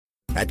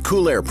At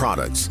Cool Air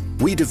Products,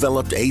 we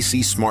developed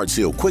AC Smart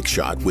Seal Quick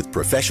Shot with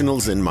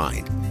professionals in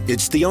mind.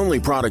 It's the only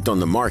product on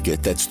the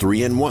market that's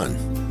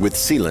 3-in-1, with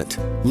sealant,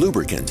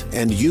 lubricant,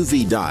 and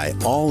UV dye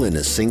all in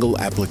a single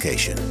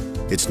application.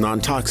 It's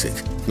non-toxic,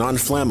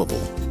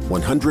 non-flammable,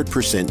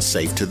 100%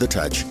 safe to the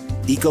touch,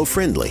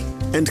 eco-friendly,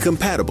 and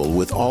compatible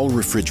with all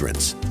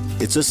refrigerants.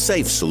 It's a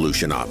safe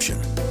solution option,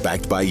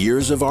 backed by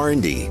years of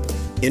R&D,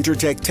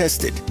 Intertech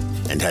tested,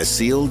 and has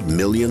sealed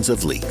millions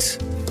of leaks.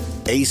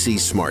 AC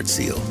Smart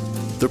Seal,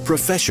 the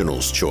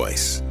professional's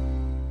choice.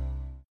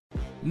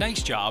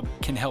 Nice Job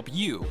can help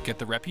you get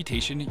the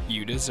reputation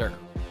you deserve.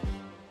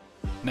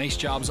 Nice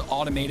Job's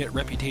automated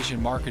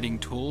reputation marketing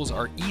tools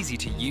are easy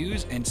to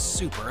use and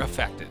super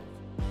effective.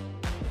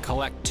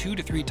 Collect 2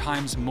 to 3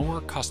 times more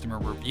customer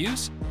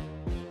reviews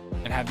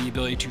and have the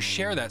ability to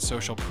share that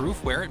social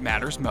proof where it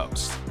matters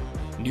most.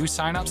 New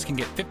signups can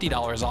get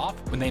 $50 off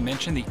when they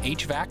mention the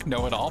HVAC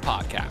Know-It-All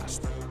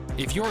podcast.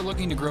 If you're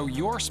looking to grow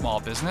your small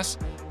business,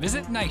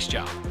 visit Nice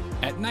Job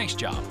at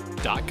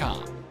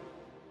nicejob.com.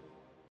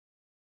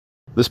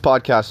 This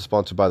podcast is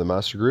sponsored by the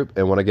Master Group,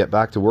 and when I get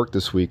back to work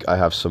this week, I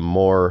have some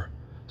more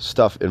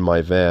stuff in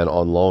my van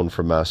on loan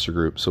from Master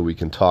Group so we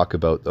can talk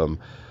about them,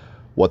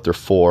 what they're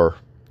for,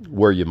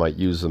 where you might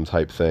use them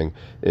type thing,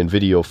 in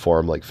video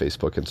form like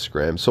Facebook,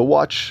 Instagram. So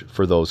watch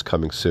for those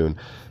coming soon.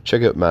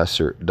 Check out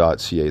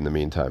master.ca in the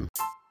meantime.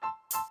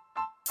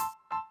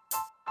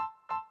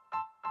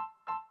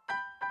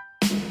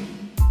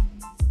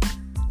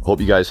 Hope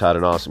you guys had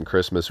an awesome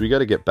Christmas. We got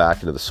to get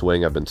back into the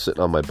swing. I've been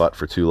sitting on my butt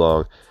for too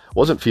long.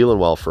 Wasn't feeling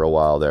well for a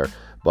while there,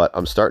 but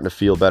I'm starting to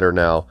feel better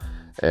now,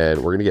 and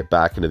we're going to get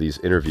back into these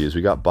interviews.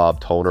 We got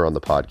Bob Toner on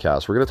the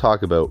podcast. We're going to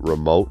talk about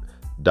remote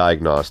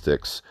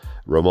diagnostics,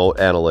 remote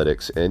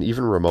analytics, and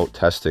even remote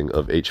testing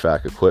of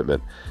HVAC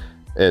equipment.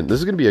 And this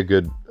is going to be a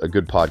good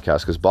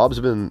podcast because Bob's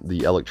been in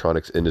the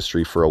electronics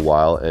industry for a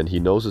while and he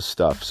knows his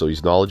stuff. So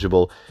he's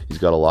knowledgeable. He's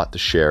got a lot to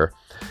share.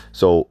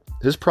 So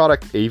his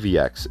product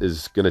AVX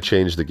is going to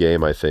change the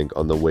game, I think,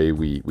 on the way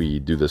we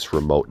do this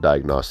remote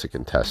diagnostic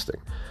and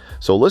testing.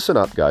 So listen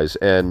up, guys.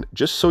 And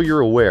just so you're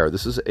aware,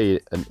 this is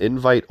an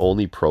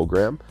invite-only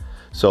program.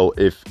 So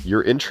if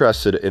you're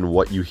interested in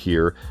what you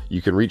hear,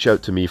 you can reach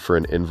out to me for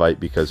an invite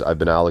because I've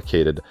been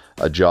allocated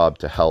a job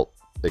to help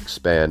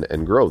expand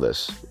and grow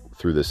this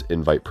through this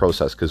invite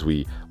process because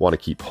we want to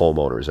keep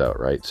homeowners out,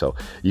 right? So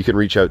you can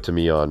reach out to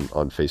me on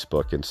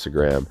Facebook,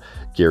 Instagram,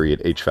 Gary at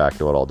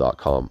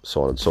HVACKnowItAll.com,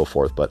 so on and so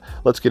forth. But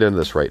let's get into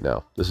this right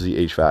now. This is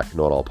the HVAC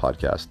Know It All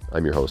podcast.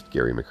 I'm your host,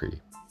 Gary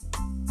McCready.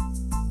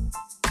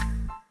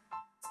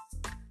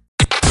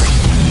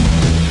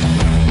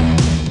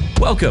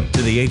 Welcome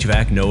to the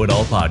HVAC Know It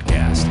All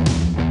podcast.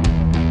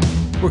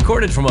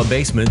 Recorded from a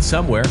basement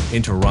somewhere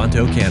in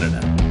Toronto,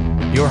 Canada.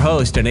 Your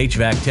host and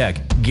HVAC tech,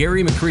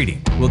 Gary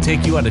McCready, will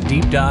take you on a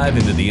deep dive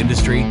into the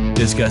industry,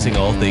 discussing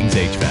all things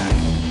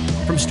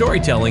HVAC. From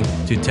storytelling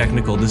to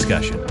technical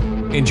discussion.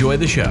 Enjoy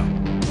the show.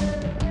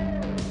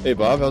 Hey,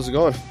 Bob, how's it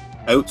going?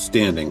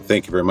 Outstanding.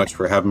 Thank you very much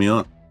for having me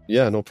on.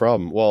 Yeah, no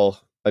problem.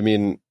 Well, I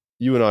mean,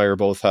 you and I are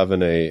both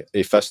having a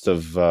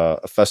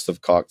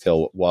festive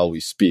cocktail while we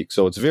speak,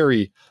 so it's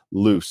very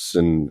loose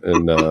and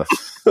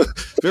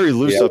very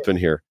loose up in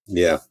here.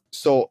 Yeah.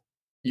 So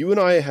you and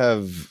I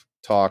have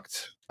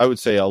talked, I would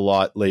say, a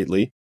lot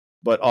lately,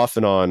 but off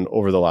and on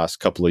over the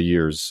last couple of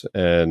years.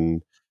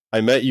 And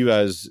I met you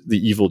as the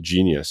evil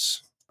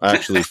genius. I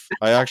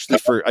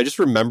just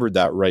remembered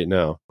that right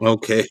now.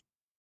 Okay.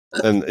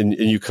 And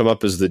you come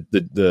up as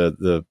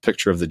the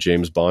picture of the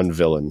James Bond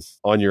villain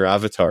on your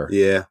avatar.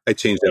 Yeah, I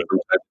changed that from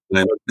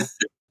time to time.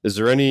 Is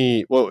there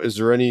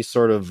any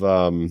sort of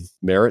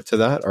merit to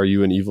that? Are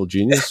you an evil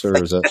genius,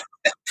 or is that?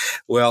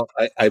 Well,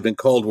 I've been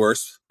called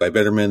worse by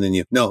better men than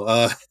you.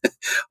 No,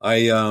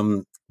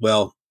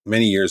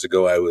 many years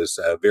ago, I was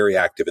very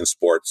active in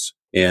sports.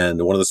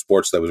 And one of the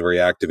sports that I was very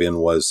active in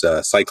was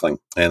cycling.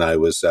 And I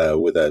was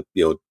with a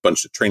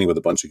training with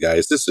a bunch of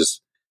guys.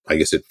 I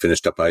guess it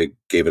finished up. I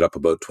gave it up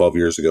about 12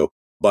 years ago.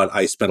 But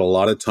I spent a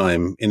lot of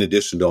time, in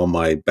addition to all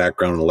my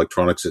background in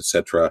electronics,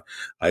 etc.,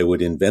 I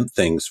would invent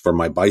things for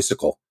my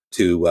bicycle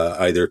to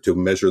either to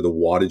measure the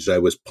wattage I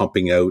was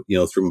pumping out,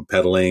 through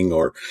pedaling,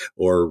 or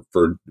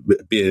for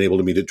being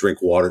able to drink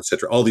water,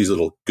 etc. All these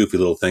little goofy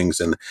little things,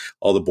 and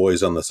all the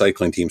boys on the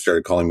cycling team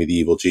started calling me the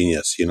evil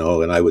genius, and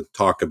I would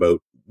talk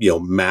about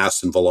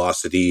mass and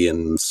velocity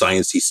and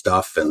sciencey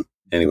stuff, and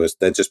anyways,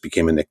 that just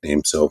became a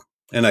nickname. So.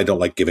 And I don't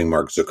like giving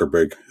Mark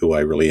Zuckerberg, who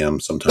I really am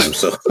sometimes.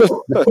 So,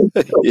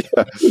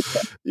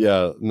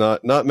 yeah,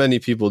 not many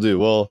people do.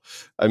 Well,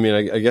 I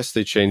mean, I guess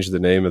they changed the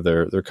name of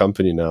their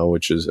company now,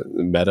 which is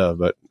Meta.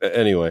 But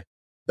anyway,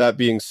 that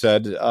being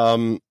said,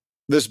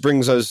 this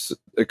brings us.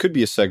 It could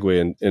be a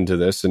segue into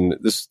this, and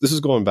this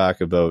is going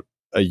back about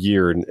a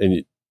year,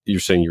 and you're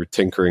saying you're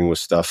tinkering with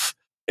stuff,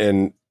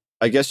 and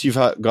I guess you've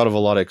got a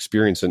lot of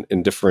experience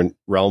in different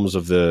realms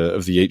of the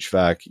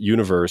HVAC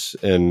universe,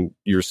 and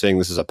you're saying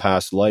this is a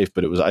past life,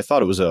 but I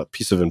thought it was a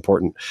piece of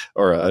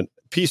a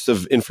piece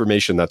of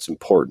information that's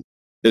important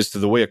as to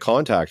the way a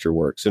contactor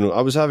works. And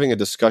I was having a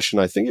discussion,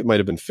 I think it might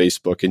have been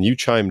Facebook, and you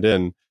chimed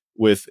in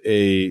with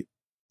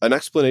an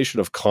explanation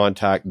of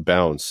contact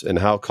bounce and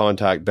how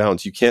contact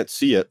bounce, you can't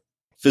see it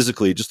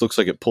physically. It just looks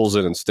like it pulls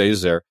in and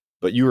stays there.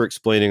 But you were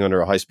explaining under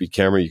a high-speed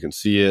camera, you can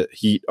see it,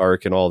 heat,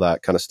 arc, and all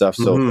that kind of stuff.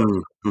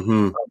 So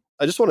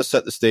I just want to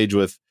set the stage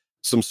with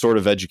some sort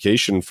of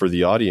education for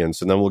the audience,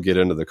 and then we'll get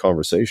into the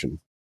conversation.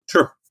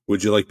 Sure.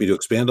 Would you like me to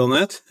expand on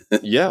that?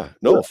 Yeah,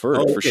 no,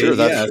 for sure.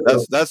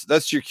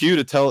 That's your cue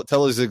to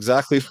tell us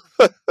exactly.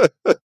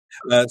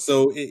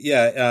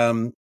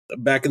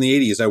 Back in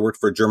the 80s, I worked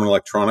for a German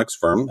electronics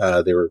firm.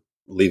 They were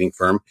a leading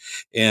firm,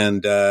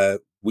 and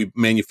we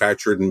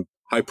manufactured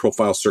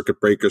high-profile circuit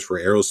breakers for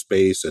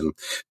aerospace and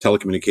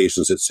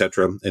telecommunications,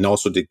 etc., and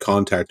also did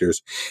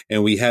contactors.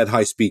 And we had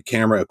high-speed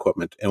camera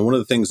equipment. And one of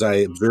the things I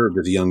observed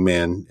as a young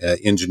man,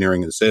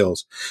 engineering and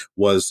sales,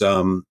 was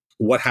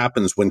what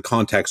happens when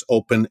contacts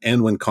open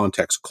and when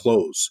contacts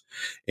close.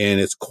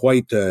 And it's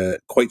quite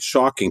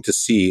shocking to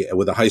see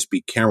with a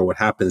high-speed camera what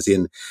happens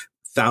in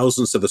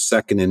thousandths of a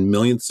second and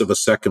millionths of a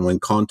second when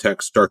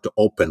contacts start to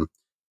open.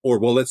 Or,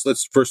 well,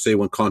 let's first say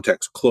when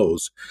contacts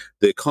close.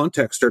 The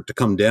contacts start to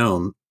come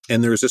down,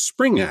 and there's a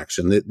spring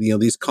action. That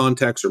these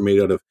contacts are made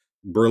out of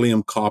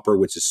beryllium, copper,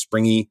 which is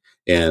springy,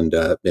 and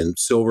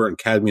silver and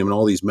cadmium and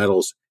all these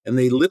metals, and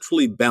they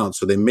literally bounce.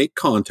 So they make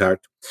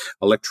contact,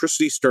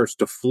 electricity starts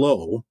to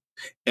flow,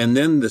 and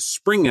then the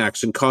spring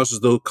action causes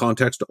those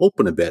contacts to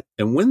open a bit.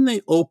 And when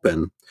they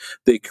open,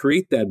 they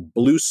create that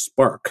blue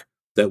spark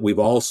that we've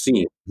all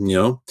seen,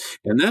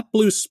 and that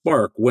blue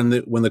spark, when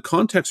the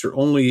contacts are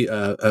only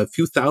a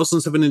few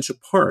thousandths of an inch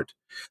apart,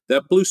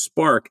 that blue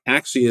spark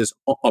actually is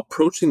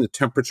approaching the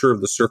temperature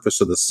of the surface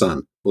of the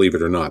sun. Believe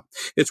it or not,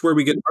 it's where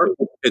we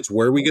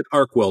get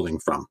arc welding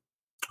from.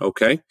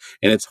 Okay,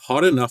 and it's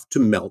hot enough to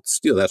melt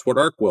steel. That's what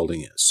arc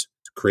welding is.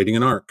 It's creating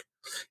an arc,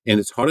 and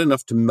it's hot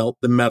enough to melt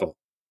the metal.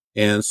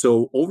 And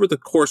so, over the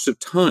course of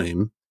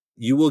time,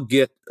 you will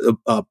get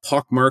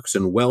pockmarks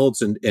and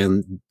welds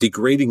and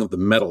degrading of the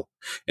metal.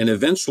 And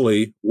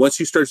eventually, once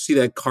you start to see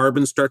that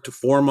carbon start to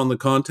form on the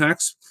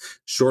contacts,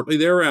 shortly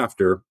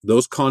thereafter,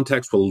 those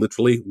contacts will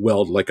literally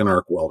weld like an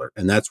arc welder.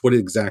 And that's what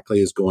exactly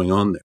is going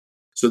on there.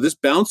 So this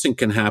bouncing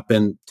can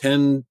happen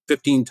 10,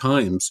 15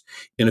 times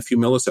in a few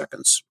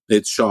milliseconds.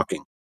 It's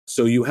shocking.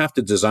 So you have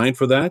to design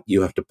for that.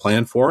 You have to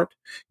plan for it.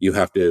 You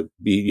have to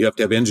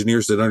have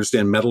engineers that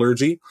understand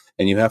metallurgy,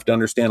 and you have to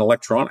understand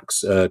electronics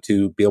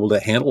to be able to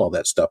handle all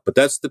that stuff. But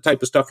that's the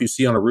type of stuff you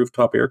see on a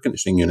rooftop air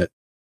conditioning unit,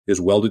 is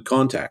welded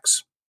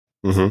contacts.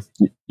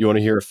 Mm-hmm. You want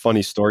to hear a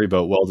funny story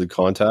about welded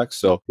contacts?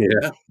 So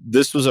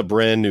this was a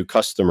brand new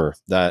customer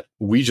that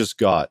we just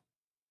got.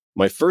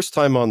 My first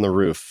time on the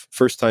roof,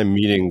 first time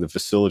meeting the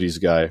facilities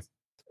guy.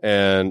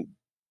 And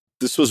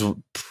this was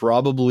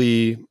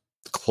probably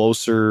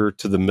closer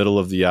to the middle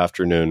of the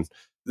afternoon.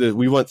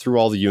 We went through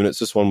all the units.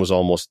 This one was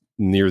almost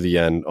near the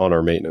end on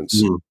our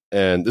maintenance.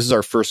 And this is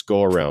our first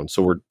go around.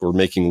 So we're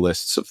making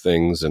lists of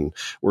things, and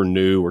we're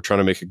new. We're trying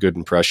to make a good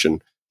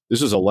impression.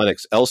 This is a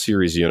Lennox L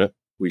series unit.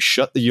 We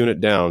shut the unit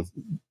down,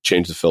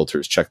 change the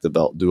filters, check the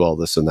belt, do all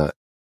this and that.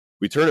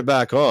 We turn it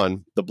back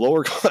on. The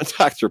blower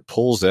contactor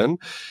pulls in,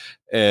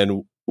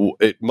 and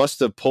it must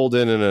have pulled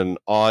in an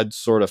odd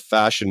sort of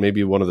fashion.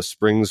 Maybe one of the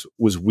springs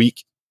was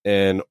weak,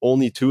 and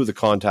only two of the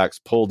contacts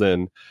pulled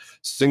in,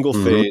 single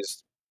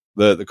phase.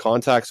 The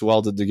contacts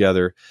welded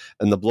together,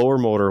 and the blower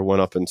motor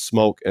went up in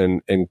smoke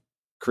and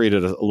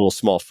created a little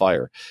small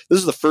fire. This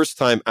is the first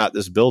time at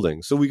this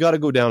building. So we got to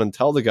go down and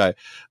tell the guy,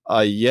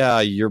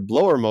 your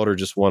blower motor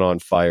just went on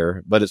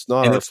fire, but it's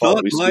not our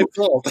fault. It's not my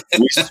fault.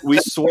 we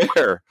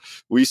swear.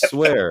 We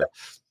swear.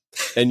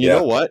 And you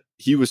know what?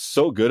 He was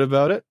so good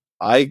about it.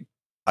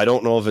 I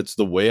don't know if it's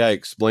the way I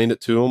explained it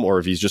to him or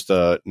if he's just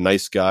a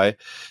nice guy.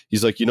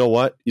 He's like, you know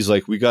what? He's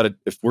like,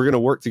 if we're going to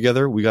work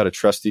together, we got to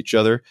trust each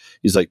other.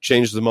 He's like,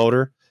 change the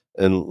motor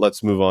and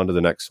let's move on to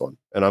the next one.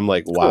 And I'm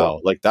like, wow,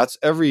 like that's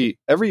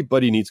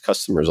everybody needs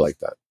customers like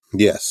that.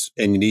 Yes.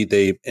 And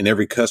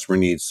every customer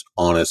needs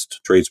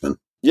honest tradesmen.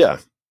 Yeah.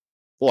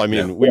 Well, I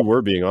mean, we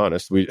were being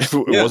honest. It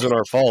wasn't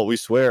our fault. We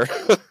swear.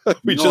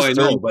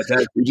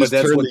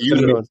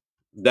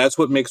 That's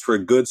what makes for a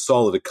good,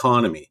 solid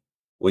economy.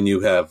 When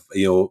you have,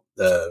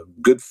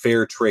 good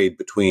fair trade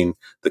between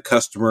the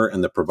customer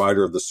and the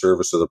provider of the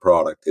service or the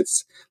product,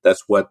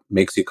 that's what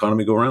makes the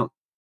economy go around.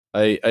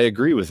 I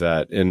agree with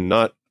that, and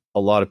not a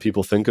lot of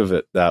people think of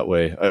it that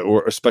way,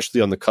 or especially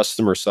on the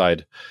customer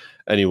side,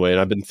 anyway. And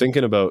I've been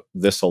thinking about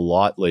this a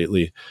lot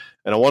lately,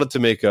 and I wanted to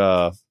make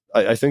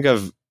I think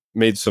I've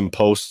made some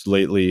posts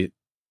lately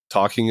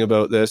talking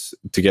about this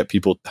to get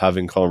people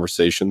having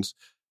conversations,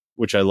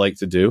 which I like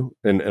to do.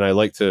 And I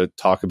like to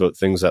talk about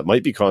things that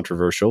might be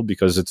controversial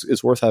because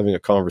it's worth having a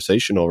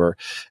conversation over.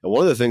 And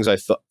one of the things I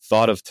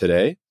thought of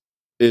today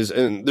is,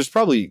 and there's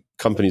probably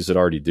companies that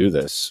already do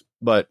this,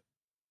 but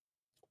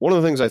one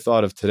of the things I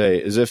thought of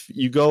today is if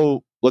you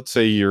go, let's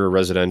say you're a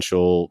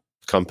residential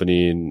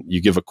company and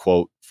you give a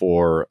quote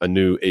for a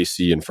new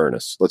AC and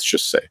furnace, let's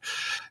just say,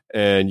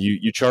 and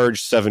you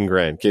charge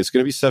 $7,000. Okay, it's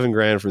going to be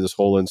 $7,000 for this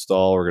whole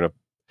install. We're going to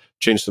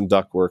change some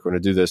ductwork. We're going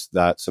to do this,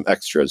 that, some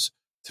extras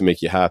to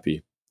make you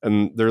happy.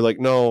 And they're like,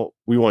 no,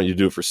 we want you to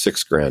do it for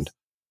 $6,000.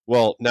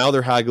 Well, now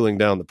they're haggling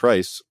down the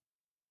price.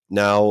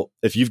 Now,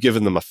 if you've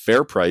given them a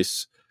fair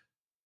price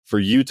for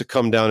you to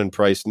come down in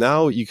price,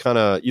 now you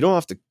don't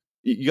have to,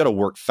 you got to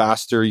work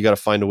faster. You got to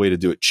find a way to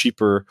do it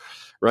cheaper,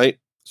 right?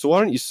 So why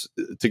don't you,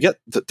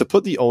 to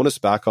put the onus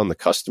back on the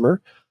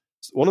customer,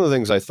 one of the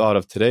things I thought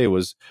of today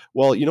was,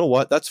 well, you know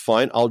what? That's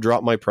fine. I'll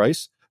drop my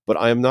price, but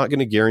I am not going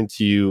to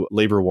guarantee you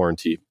labor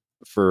warranty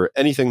for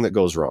anything that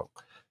goes wrong.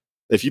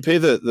 If you pay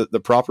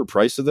the proper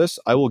price of this,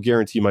 I will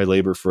guarantee my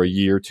labor for a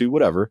year or two,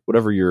 whatever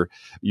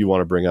you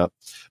want to bring up.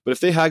 But if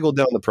they haggle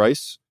down the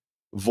price,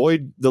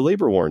 void the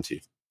labor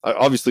warranty.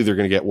 Obviously, they're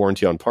going to get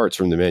warranty on parts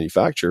from the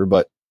manufacturer,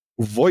 but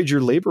void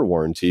your labor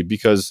warranty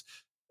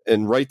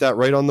and write that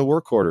right on the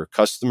work order.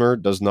 Customer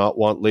does not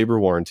want labor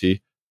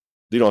warranty.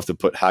 You don't have to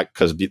put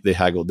because they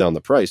haggled down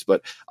the price.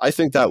 But I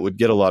think that would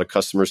get a lot of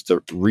customers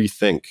to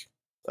rethink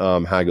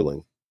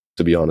haggling,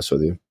 to be honest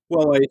with you.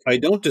 Well, I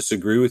don't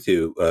disagree with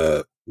you,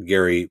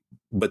 Gary,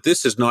 but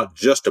this is not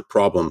just a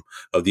problem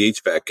of the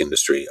HVAC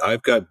industry.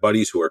 I've got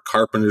buddies who are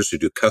carpenters who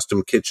do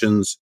custom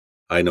kitchens.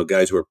 I know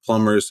guys who are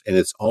plumbers, and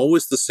it's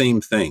always the same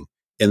thing.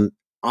 And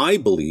I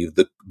believe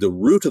that the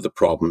root of the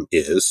problem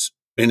is,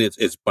 and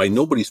it's by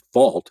nobody's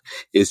fault,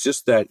 is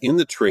just that in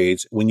the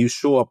trades, when you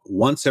show up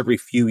once every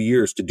few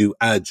years to do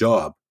a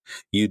job,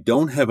 you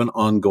don't have an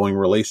ongoing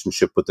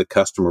relationship with the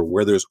customer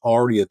where there's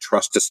already a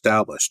trust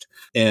established.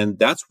 And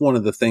that's one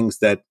of the things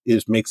that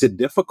makes it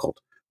difficult.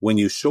 When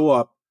you show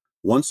up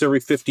once every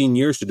 15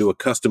 years to do a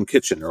custom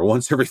kitchen, or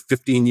once every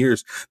 15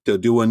 years to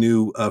do a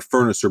new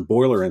furnace or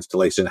boiler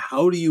installation,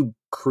 how do you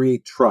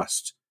create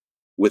trust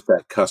with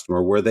that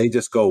customer where they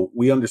just go,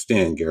 we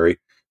understand, Gary,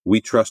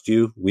 we trust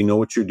you, we know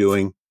what you're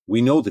doing,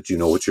 we know that you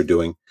know what you're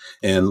doing,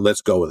 and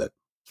let's go with it.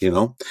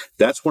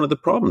 That's one of the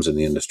problems in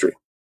the industry.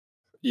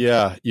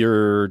 Yeah,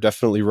 you're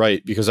definitely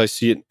right, because I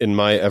see it in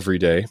my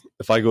everyday.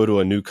 If I go to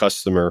a new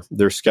customer,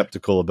 they're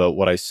skeptical about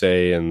what I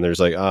say, and there's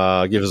like,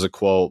 give us a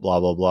quote, blah,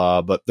 blah,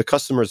 blah. But the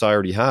customers I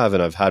already have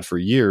and I've had for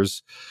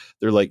years,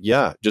 they're like,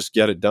 yeah, just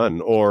get it done.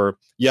 Or,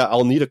 yeah,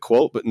 I'll need a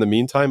quote, but in the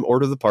meantime,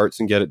 order the parts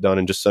and get it done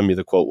and just send me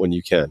the quote when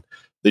you can.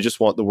 They just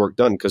want the work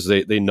done because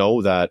they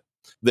know that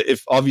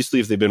if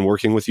they've been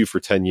working with you for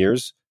 10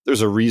 years,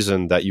 there's a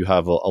reason that you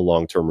have a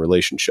long-term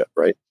relationship,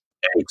 right?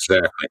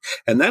 Exactly.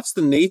 And that's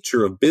the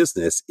nature of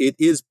business. It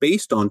is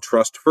based on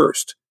trust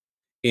first.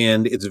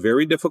 And it's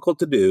very difficult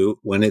to do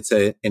when it's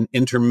an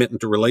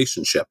intermittent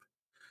relationship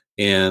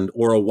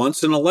or a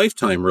once in a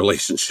lifetime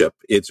relationship.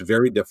 It's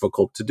very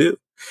difficult to do.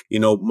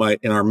 In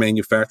our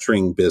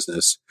manufacturing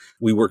business,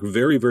 we work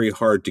very, very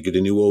hard to get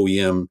a new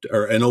OEM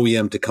or an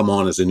OEM to come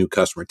on as a new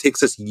customer. It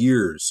takes us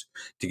years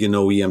to get an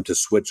OEM to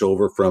switch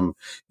over from,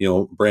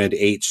 brand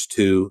H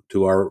to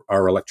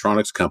our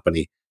electronics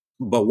company.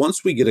 But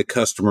once we get a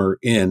customer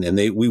in and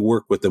we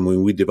work with them,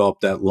 when we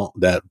develop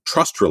that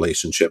trust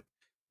relationship,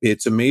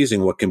 it's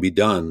amazing what can be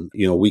done.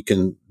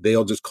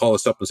 They'll just call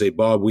us up and say,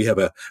 Bob, we have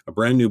a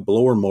brand new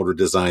blower motor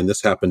design.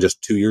 This happened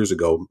just 2 years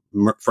ago.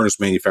 Furnace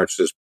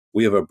manufacturer says,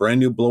 we have a brand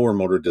new blower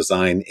motor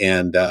design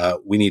and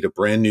we need a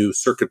brand new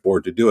circuit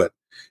board to do it.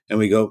 And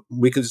we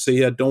can just say,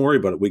 yeah, don't worry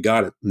about it. We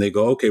got it. And they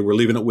go, okay, we're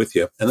leaving it with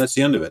you. And that's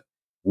the end of it.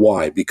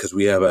 Why? Because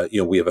we have a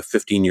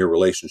 15-year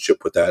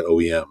relationship with that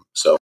OEM.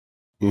 So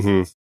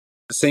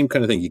the same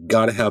kind of thing. You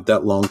got to have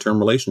that long-term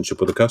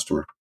relationship with a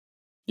customer.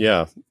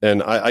 Yeah.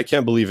 And I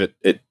can't believe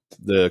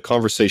the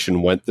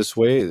conversation went this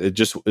way. It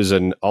just is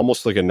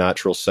almost like a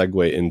natural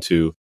segue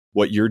into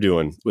what you're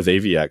doing with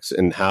AVX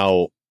and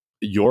how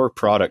your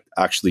product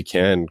actually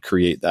can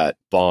create that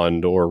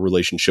bond or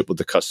relationship with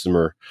the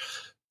customer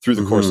through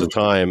the course of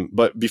time.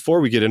 But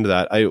before we get into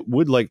that, I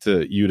would like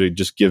you to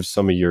just give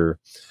some of your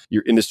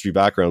industry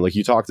background. Like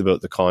you talked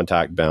about the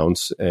contact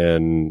bounce,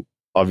 and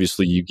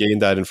obviously you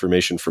gained that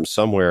information from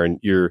somewhere, and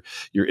you're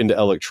into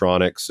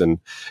electronics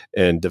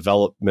and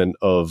development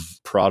of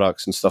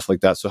products and stuff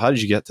like that. So how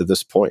did you get to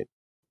this point?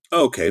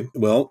 Okay.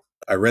 Well,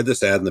 I read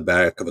this ad in the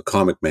back of a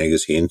comic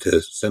magazine to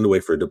send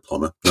away for a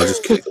diploma. No,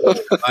 just kidding.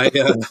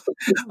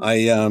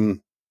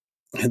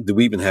 Do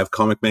we even have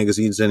comic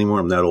magazines anymore?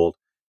 I'm that old.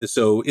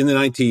 So in the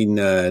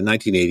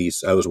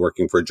 1980s, I was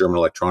working for a German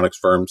electronics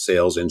firm,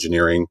 sales,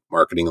 engineering,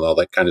 marketing, and all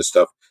that kind of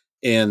stuff.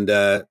 And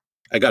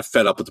I got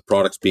fed up with the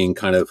products being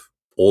kind of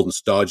old and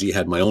stodgy,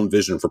 had my own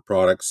vision for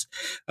products.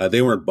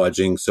 They weren't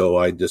budging. So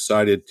I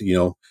decided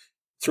to,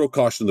 throw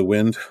caution to the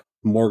wind,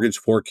 mortgage,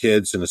 4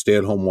 kids and a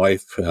stay-at-home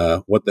wife.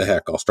 What the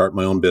heck? I'll start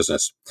my own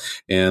business.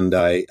 And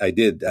I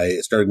did. I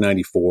started in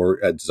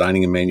 94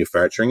 designing and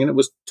manufacturing, and it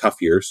was tough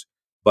years,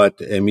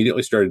 but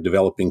immediately started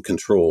developing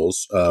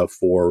controls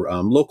for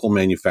local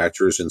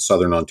manufacturers in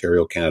Southern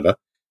Ontario, Canada.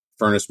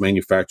 Furnace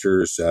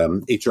manufacturers,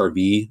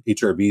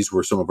 HRVs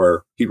were some of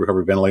our heat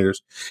recovery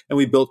ventilators, and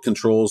we built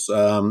controls,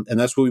 and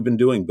that's what we've been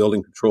doing,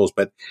 building controls.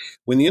 But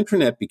when the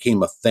internet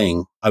became a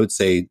thing, I would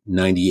say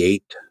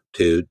 98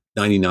 to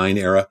 99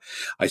 era,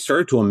 I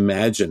started to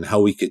imagine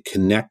how we could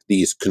connect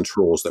these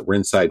controls that were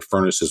inside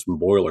furnaces and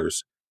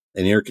boilers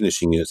and air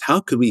conditioning units. How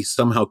could we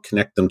somehow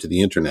connect them to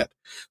the internet?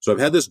 So I've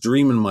had this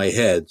dream in my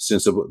head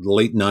since the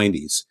late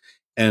 90s.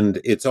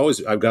 And it's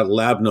always, I've got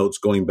lab notes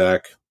going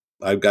back.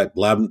 I've got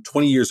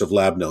 20 years of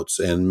lab notes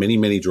and many,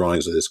 many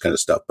drawings of this kind of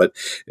stuff. But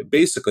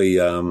basically,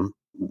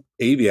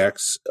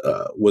 AVX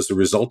was the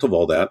result of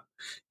all that.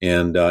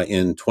 And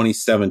in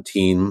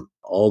 2017,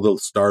 all the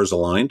stars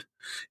aligned.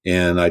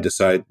 And I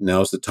decided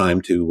now's the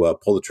time to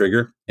pull the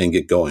trigger and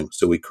get going.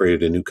 So we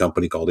created a new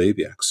company called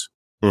AVX.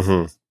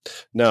 Mm-hmm.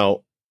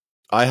 Now,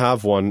 I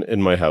have one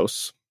in my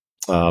house.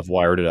 I've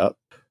wired it up,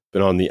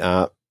 been on the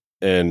app.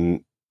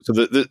 And so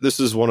this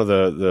is one of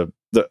the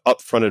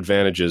upfront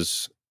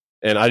advantages.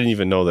 And I didn't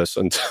even know this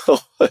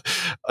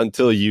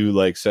until you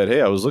like said,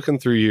 "Hey, I was looking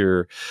through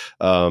your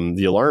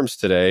the alarms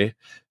today,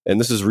 and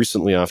this is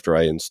recently after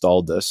I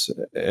installed this,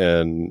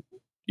 and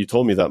you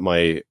told me that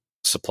my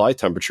supply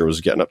temperature was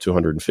getting up to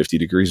 150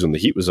 degrees when the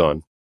heat was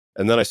on."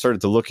 And then I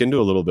started to look into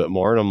it a little bit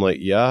more, and I'm like,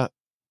 "Yeah,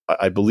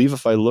 I believe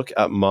if I look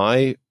at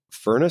my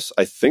furnace,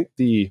 I think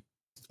it's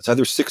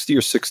either 60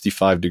 or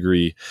 65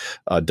 degree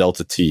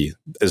delta T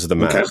is the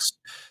max."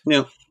 Okay.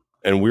 Yeah,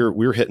 and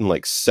we're hitting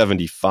like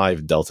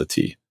 75 delta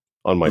T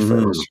on my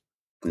furnace.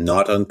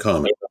 Not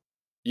uncommon.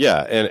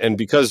 Yeah, and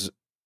because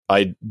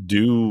I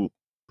do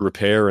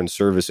repair and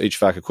service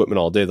HVAC equipment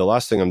all day, the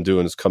last thing I'm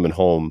doing is coming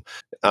home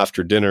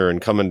after dinner and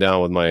coming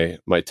down with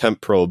my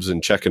temp probes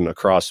and checking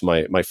across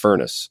my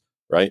furnace,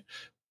 right?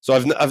 So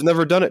I've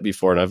never done it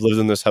before, and I've lived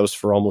in this house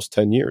for almost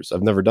 10 years.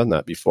 I've never done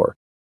that before.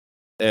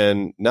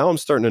 And now I'm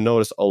starting to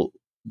notice,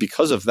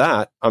 because of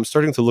that, I'm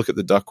starting to look at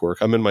the ductwork.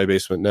 I'm in my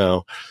basement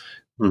now.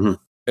 Mm-hmm.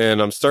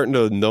 And I'm starting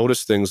to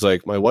notice things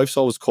like my wife's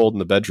always cold in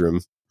the bedroom.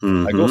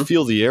 Mm-hmm. I go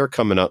feel the air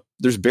coming up.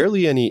 There's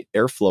barely any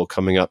airflow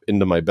coming up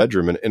into my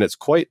bedroom. And it's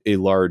quite a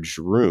large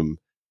room.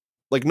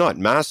 Like not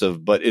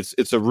massive, but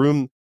it's a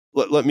room.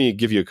 Let me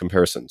give you a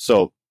comparison.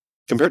 So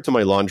compared to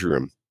my laundry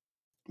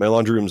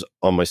room's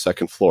on my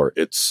second floor.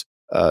 It's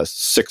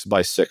 6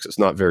 by 6. It's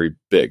not very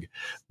big.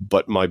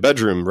 But my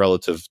bedroom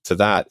relative to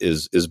that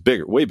is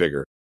bigger, way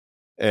bigger.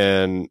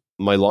 And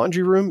my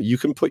laundry room, you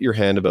can put your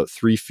hand about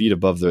 3 feet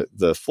above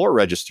the floor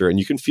register and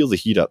you can feel the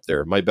heat up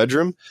there. My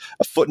bedroom,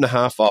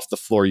 1.5 feet off the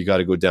floor, you got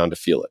to go down to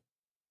feel it.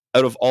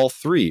 Out of all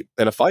three,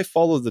 and if I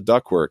follow the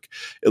ductwork,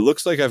 it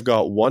looks like I've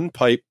got one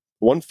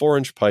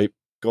 4-inch pipe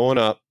going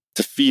up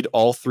to feed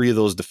all three of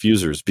those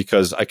diffusers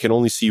because I can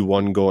only see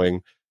one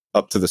going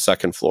up to the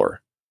second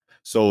floor.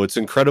 So it's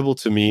incredible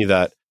to me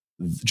that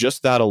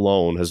just that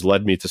alone has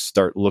led me to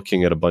start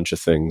looking at a bunch of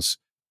things.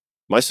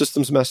 My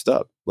system's messed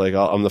up. Like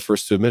I'm the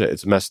first to admit it.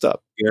 It's messed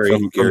up. Gary,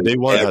 from day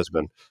one, it has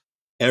been.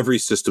 Every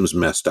system's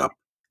messed up.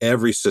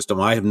 Every system.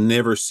 I have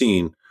never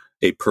seen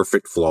a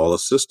perfect,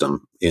 flawless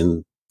system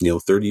in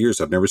 30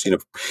 years. I've never seen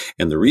it.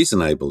 And the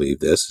reason I believe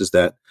this is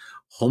that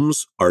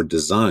homes are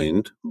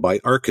designed by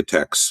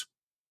architects,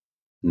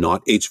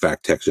 not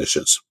HVAC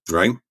technicians,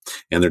 right?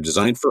 And they're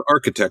designed for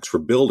architects, for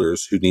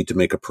builders who need to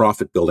make a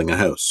profit building a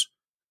house.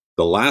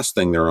 The last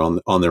thing they're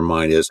on their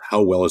mind is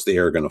how well is the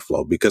air going to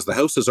flow, because the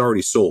house is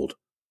already sold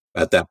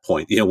at that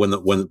point.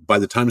 When by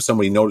the time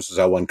somebody notices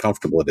how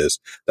uncomfortable it is,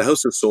 the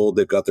house is sold,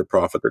 they've got their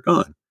profit, they're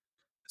gone.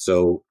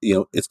 So,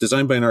 it's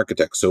designed by an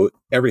architect. So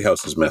every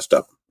house is messed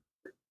up.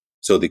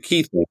 So the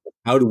key thing,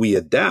 how do we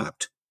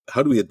adapt?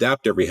 How do we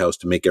adapt every house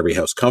to make every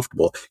house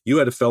comfortable? You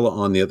had a fella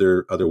on the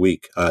other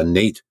week,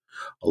 Nate.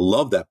 I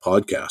love that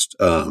podcast.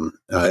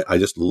 I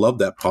just love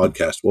that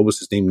podcast. What was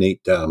his name?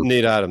 Nate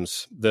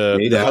Adams.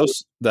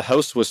 The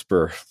House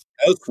Whisperer.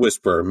 House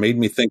Whisperer made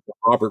me think of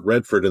Robert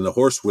Redford and the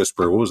Horse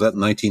Whisperer. What was that,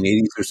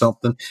 1980s or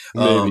something?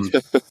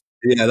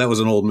 Yeah, that was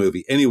an old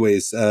movie.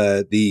 Anyways,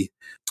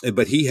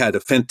 but he had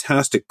a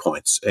fantastic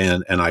points,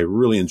 and I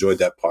really enjoyed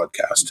that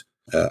podcast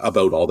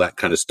about all that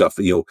kind of stuff.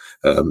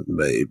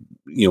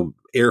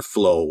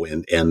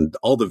 Airflow and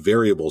all the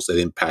variables that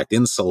impact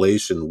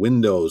insulation,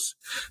 windows,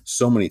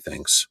 so many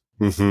things.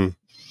 Mm-hmm.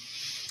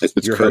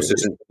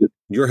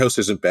 Your house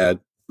isn't bad.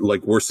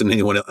 Like worse than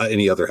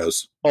any other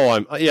house.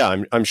 Oh,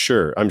 I'm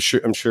sure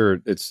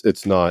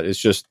it's not.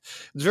 It's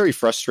very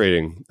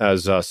frustrating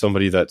as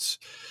somebody that's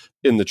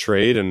in the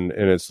trade, and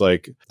it's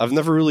like I've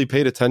never really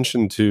paid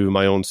attention to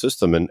my own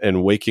system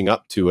and waking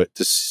up to it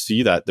to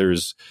see that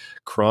there's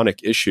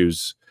chronic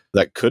issues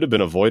that could have been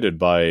avoided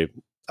by,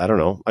 I don't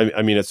know.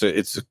 I mean, it's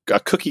a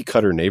cookie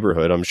cutter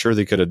neighborhood. I'm sure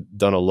they could have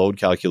done a load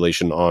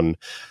calculation on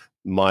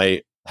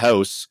my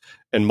house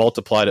and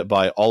multiplied it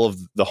by all of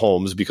the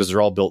homes because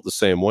they're all built the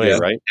same way,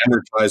 right?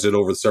 Amortize it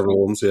over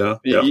several homes, yeah.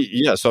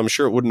 So I'm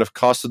sure it wouldn't have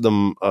costed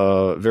them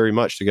very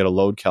much to get a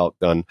load calc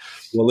done.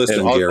 Well,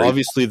 listen, Gary,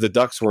 obviously the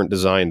ducts weren't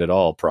designed at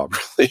all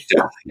properly.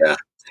 Yeah.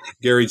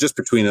 Gary, just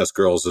between us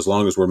girls, as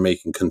long as we're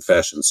making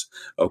confessions,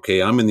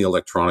 okay, I'm in the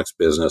electronics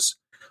business.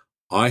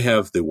 I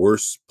have the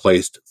worst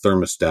placed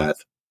thermostat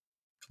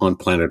on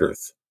planet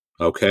Earth,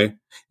 okay?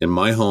 In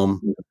my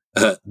home,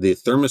 the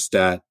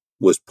thermostat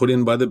was put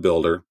in by the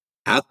builder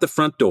at the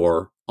front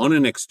door on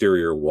an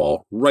exterior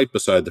wall right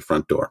beside the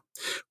front door.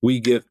 We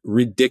get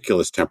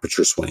ridiculous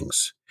temperature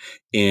swings.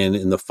 And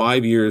in the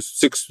 7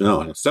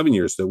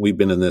 years that we've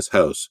been in this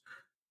house,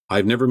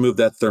 I've never moved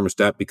that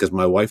thermostat because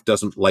my wife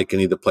doesn't like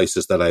any of the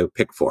places that I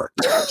pick for.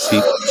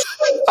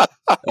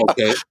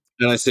 Okay.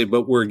 And I say,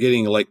 but we're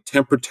getting like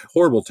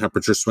horrible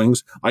temperature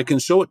swings. I can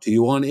show it to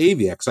you on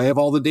AVX. I have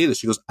all the data.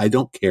 She goes, I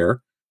don't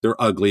care. They're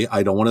ugly.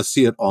 I don't want to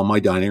see it on my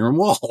dining room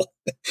wall.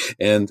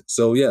 And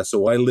so,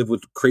 so I live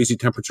with crazy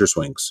temperature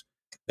swings.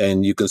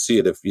 And you can see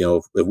it if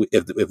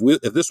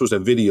this was a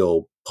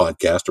video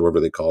podcast or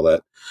whatever they call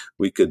that,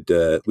 we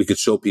could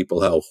show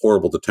people how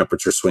horrible the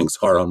temperature swings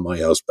are on my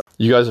house.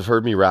 You guys have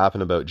heard me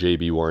rapping about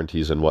JB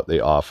Warranties and what they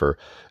offer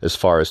as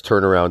far as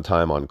turnaround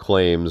time on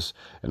claims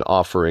and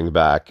offering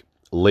back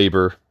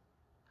labor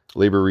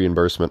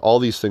reimbursement. All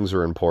these things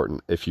are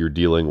important if you're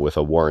dealing with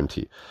a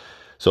warranty.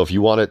 So if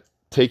you want to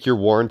take your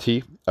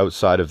warranty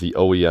outside of the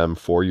OEM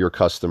for your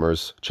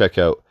customers, check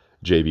out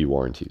JB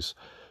Warranties.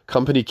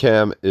 Company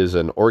Cam is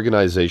an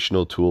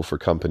organizational tool for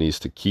companies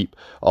to keep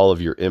all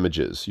of your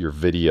images, your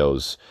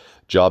videos,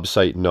 job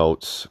site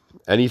notes,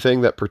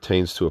 anything that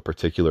pertains to a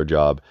particular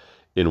job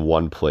in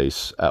one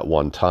place at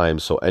one time.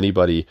 So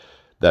anybody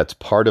that's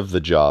part of the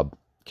job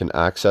can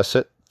access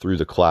it through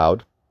the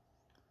cloud,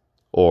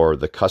 or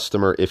the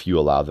customer if you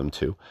allow them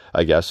to,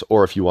 I guess,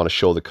 or if you want to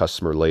show the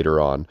customer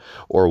later on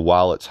or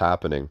while it's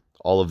happening,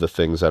 all of the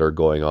things that are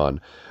going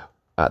on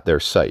at their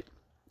site.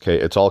 Okay,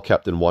 it's all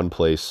kept in one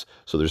place,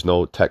 so there's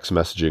no text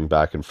messaging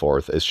back and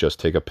forth. It's just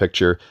take a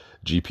picture,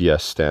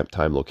 GPS stamp,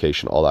 time,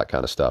 location, all that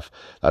kind of stuff.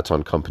 That's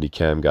on Company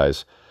Cam,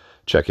 guys.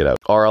 Check it out.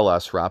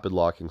 RLS, Rapid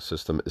Locking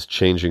System, is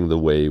changing the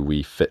way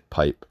we fit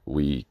pipe,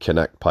 we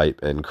connect pipe,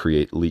 and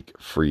create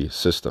leak-free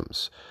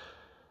systems.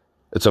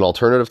 It's an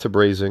alternative to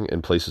brazing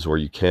in places where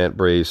you can't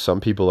braze.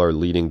 Some people are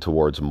leaning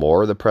towards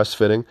more of the press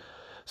fitting.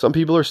 Some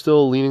people are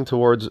still leaning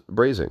towards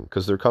brazing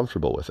because they're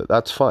comfortable with it.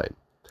 That's fine,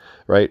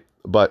 right?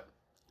 But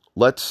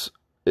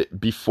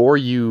before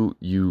you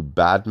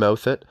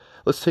badmouth it,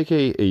 let's take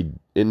a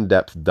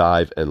in-depth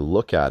dive and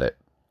look at it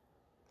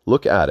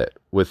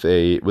with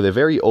a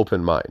very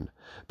open mind,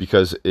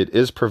 because it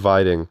is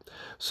providing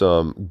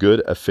some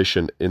good,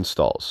 efficient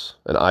installs.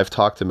 And I've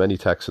talked to many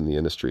techs in the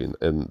industry,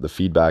 and the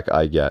feedback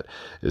I get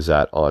is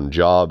that on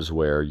jobs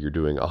where you're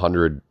doing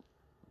 100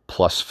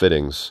 plus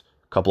fittings,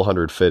 a couple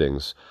hundred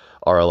fittings,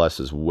 RLS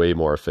is way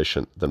more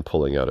efficient than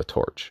pulling out a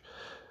torch.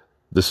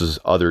 This is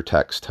other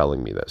techs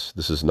telling me this.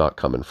 This is not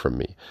coming from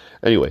me.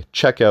 Anyway,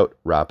 check out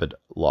Rapid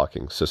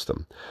Locking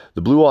System.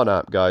 The Blue On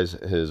app, guys,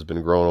 has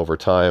been growing over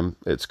time.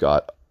 It's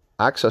got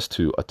access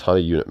to a ton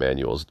of unit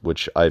manuals,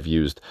 which I've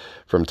used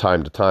from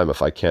time to time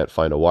if I can't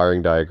find a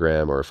wiring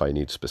diagram or if I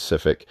need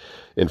specific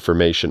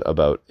information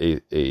about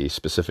a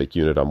specific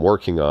unit I'm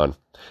working on.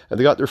 And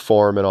they got their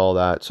form and all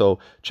that. So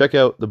check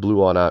out the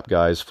Blue On app,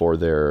 guys, for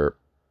their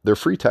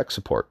free tech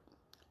support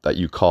that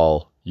you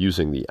call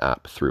using the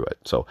app through it.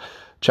 So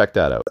check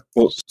that out.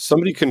 Well,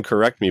 somebody can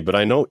correct me, but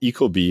I know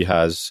Ecobee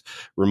has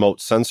remote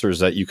sensors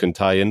that you can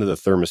tie into the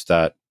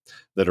thermostat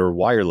that are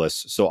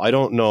wireless. So I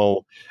don't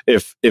know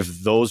if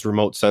those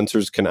remote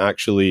sensors can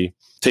actually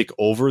take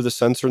over the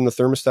sensor in the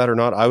thermostat or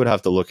not. I would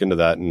have to look into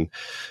that. And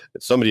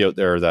somebody out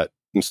there that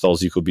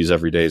installs Ecobees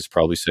every day is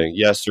probably saying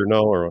yes or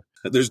no. Or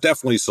there's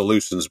definitely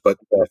solutions, but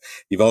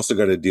you've also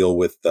got to deal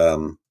with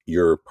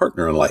your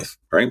partner in life,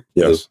 right?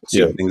 Yes.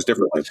 See things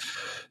differently.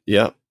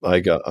 Yeah, I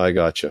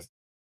got you.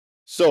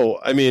 So,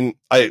 I mean,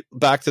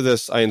 back to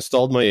this. I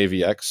installed my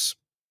AVX.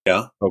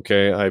 Yeah.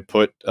 Okay. I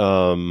put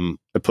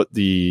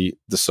the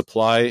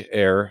supply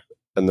air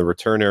and the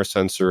return air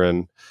sensor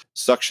in,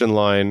 suction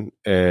line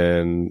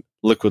and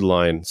liquid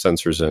line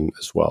sensors in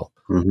as well.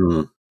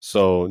 Mm-hmm.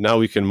 So now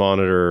we can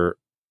monitor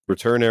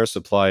return air,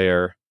 supply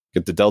air,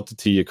 get the delta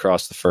T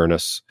across the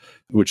furnace,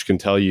 which can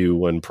tell you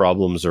when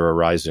problems are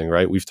arising,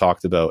 right? We've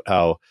talked about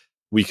how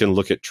we can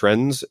look at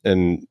trends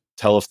and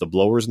tell if the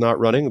blower's not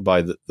running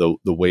by the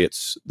way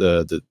it's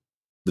the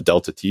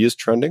delta T is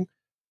trending.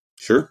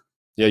 Sure.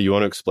 Yeah, you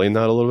want to explain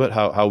that a little bit?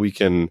 How we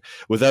can,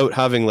 without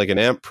having like an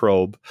amp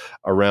probe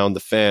around the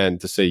fan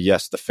to say,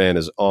 yes, the fan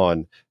is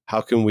on,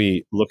 how can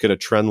we look at a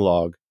trend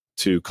log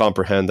to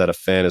comprehend that a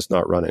fan is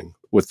not running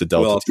with the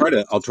delta T?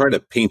 Well, I'll try to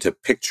paint a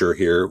picture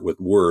here with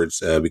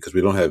words because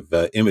we don't have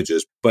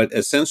images. But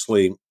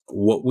essentially,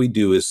 what we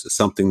do is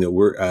something that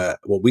we're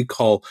what we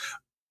call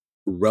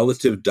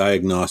relative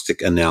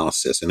diagnostic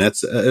analysis. And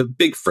that's a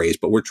big phrase,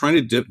 but we're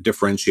trying to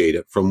differentiate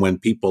it from when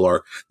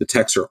the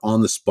techs are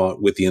on the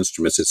spot with the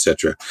instruments,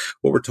 etc.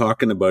 What we're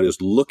talking about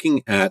is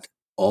looking at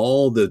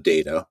all the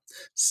data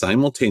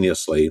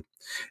simultaneously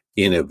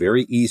in a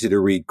very easy to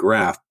read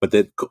graph, but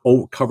that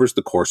covers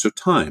the course of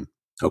time.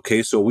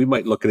 Okay, so we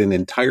might look at an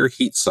entire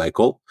heat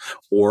cycle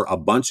or a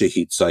bunch of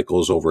heat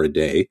cycles over a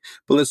day,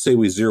 but let's say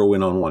we zero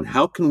in on one.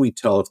 How can we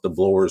tell if the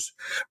blower's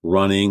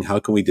running? How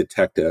can we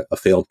detect a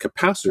failed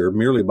capacitor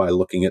merely by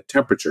looking at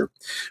temperature?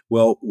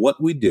 Well, what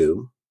we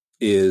do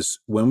is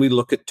when we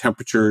look at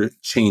temperature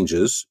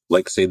changes,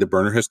 like say the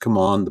burner has come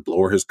on, the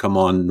blower has come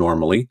on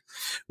normally,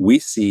 we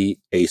see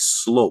a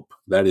slope.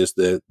 That is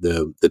the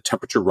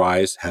temperature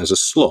rise has a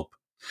slope.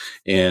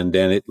 And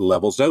then it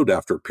levels out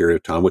after a period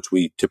of time, which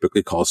we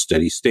typically call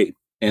steady state.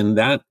 And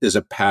that is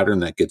a pattern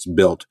that gets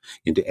built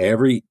into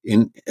every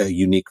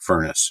unique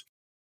furnace.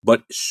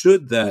 But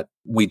should that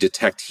we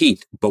detect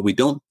heat, but we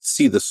don't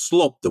see the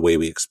slope the way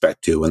we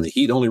expect to, and the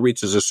heat only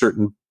reaches a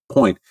certain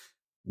point,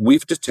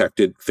 we've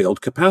detected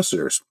failed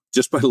capacitors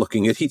just by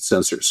looking at heat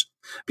sensors.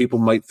 People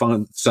might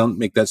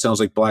make that sounds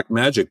like black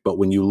magic, but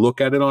when you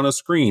look at it on a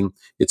screen,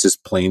 it's as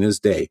plain as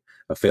day.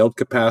 A failed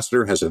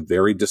capacitor has a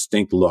very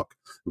distinct look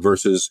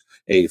versus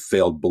a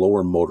failed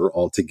blower motor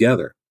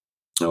altogether.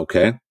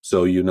 Okay,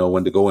 so you know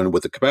when to go in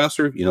with the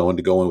capacitor, you know when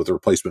to go in with a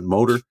replacement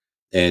motor,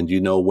 and you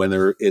know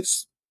whether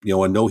it's,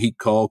 a no heat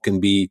call can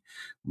be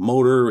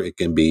motor, it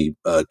can be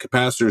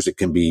capacitors, it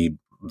can be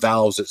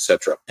valves,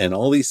 etc. And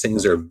all these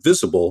things are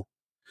visible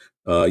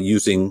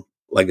using,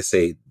 like I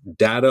say,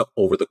 data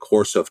over the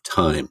course of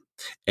time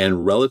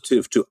and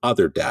relative to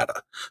other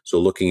data.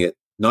 So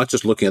not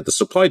just looking at the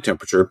supply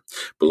temperature,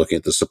 but looking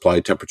at the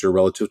supply temperature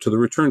relative to the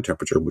return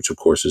temperature, which of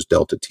course is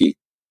delta T.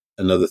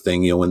 Another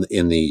thing,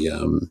 in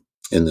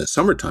the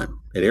summertime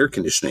at air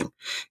conditioning,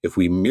 if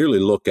we merely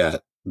look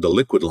at the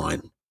liquid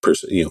line, for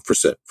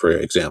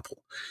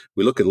example,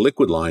 we look at a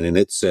liquid line and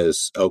it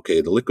says, okay,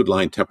 the liquid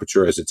line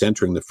temperature as it's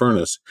entering the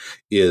furnace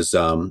is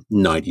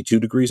 92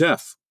 degrees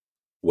F.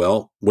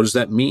 Well, what does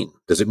that mean?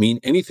 Does it mean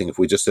anything if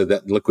we just said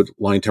that liquid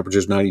line temperature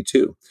is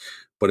 92?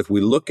 But if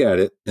we look at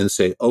it and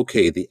say,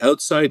 okay, the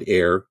outside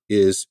air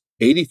is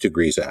 80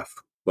 degrees F.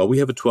 Well, we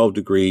have a 12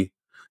 degree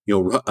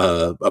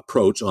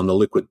approach on the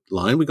liquid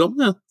line. We go,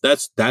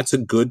 that's a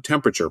good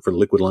temperature for the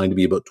liquid line to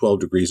be about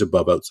 12 degrees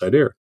above outside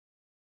air.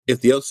 If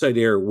the outside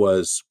air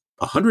was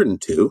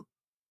 102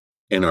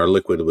 and our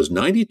liquid was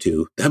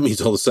 92, that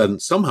means all of a sudden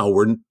somehow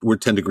we're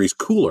 10 degrees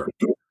cooler,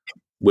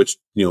 which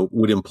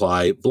would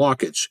imply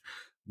blockage.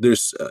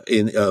 There's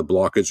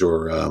blockage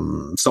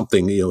or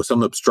something,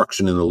 some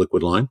obstruction in the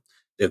liquid line.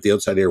 If the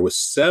outside air was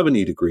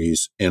 70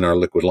 degrees and our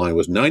liquid line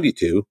was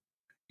 92,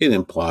 it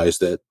implies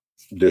that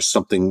there's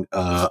something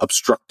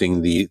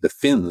obstructing the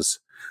fins,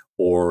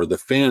 or the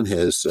fan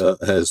has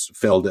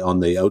failed on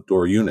the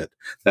outdoor unit,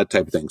 that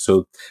type of thing.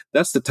 So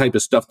that's the type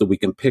of stuff that we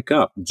can pick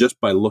up just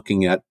by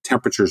looking at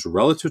temperatures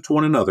relative to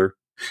one another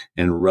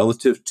and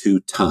relative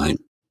to time.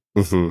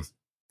 Mm-hmm.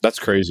 That's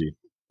crazy.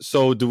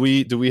 So do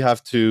we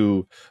have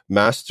to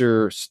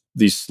master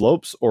these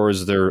slopes, or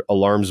is there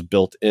alarms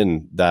built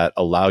in that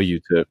allow you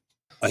to?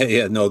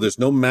 Yeah, no, there's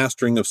no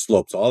mastering of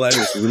slopes. All that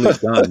is really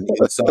done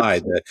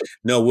inside.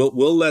 No,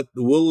 we'll let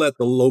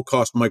the low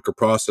cost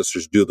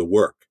microprocessors do the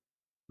work.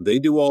 They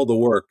do all the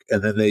work,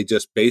 and then they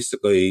just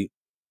basically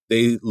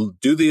they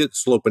do the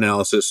slope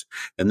analysis,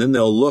 and then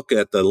they'll look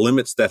at the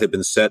limits that have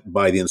been set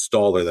by the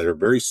installer that are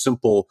very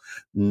simple,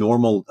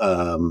 normal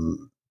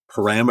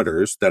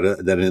parameters that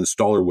an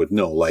installer would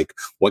know, like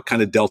what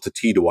kind of delta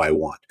T do I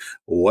want?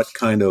 What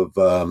kind of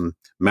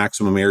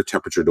maximum air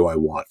temperature do I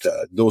want?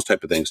 Those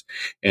type of things.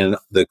 And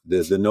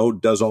the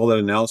node does all that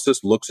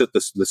analysis, looks at the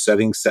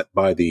settings set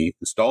by the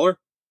installer,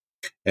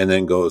 and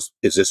then goes,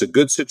 is this a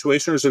good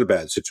situation or is it a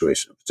bad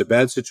situation? If it's a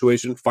bad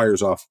situation,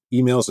 fires off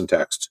emails and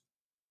text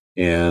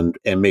and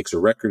makes a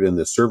record in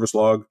the service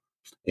log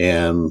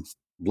and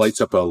lights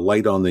up a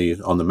light on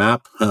the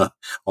map,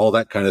 all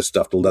that kind of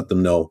stuff to let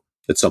them know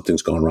that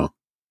something's gone wrong.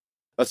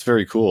 That's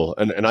very cool.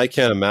 And I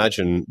can't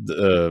imagine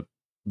the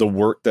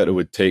work that it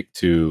would take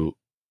to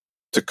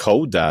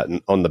code that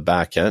on the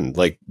back end.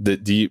 Like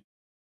that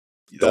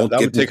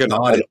would take an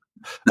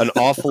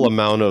awful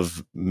amount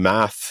of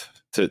math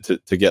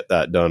to get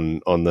that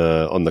done on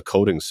the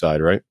coding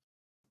side, right?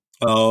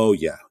 Oh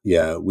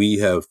yeah. We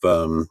have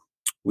a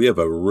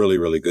really,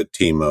 really good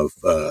team of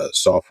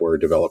software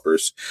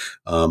developers.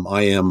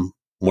 I am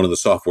one of the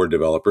software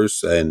developers,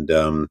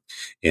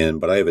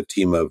 but I have a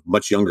team of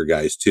much younger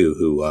guys too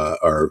who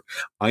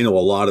I know a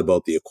lot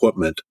about the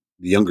equipment.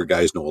 The younger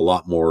guys know a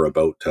lot more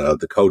about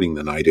the coding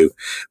than I do.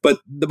 But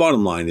the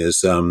bottom line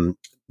is,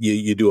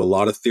 you do a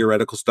lot of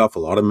theoretical stuff, a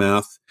lot of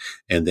math,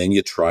 and then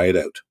you try it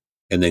out.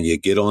 And then you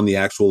get on the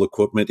actual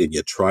equipment and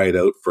you try it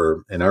out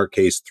for, in our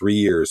case, 3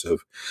 years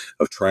of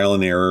trial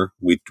and error.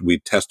 We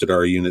tested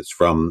our units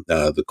from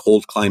the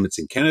cold climates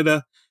in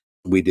Canada.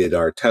 We did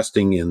our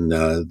testing in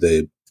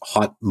the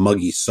hot,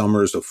 muggy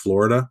summers of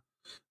Florida.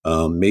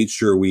 Made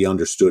sure we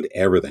understood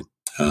everything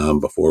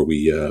before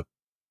we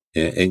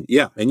and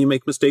you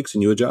make mistakes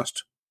and you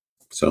adjust.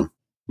 So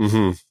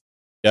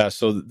yeah,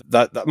 so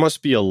that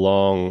must be a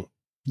long.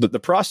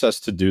 The process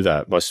to do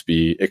that must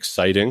be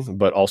exciting,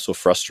 but also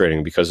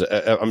frustrating, because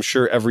I'm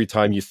sure every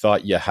time you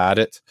thought you had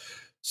it,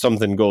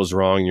 something goes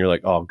wrong and you're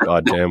like, oh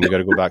god damn, we got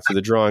to go back to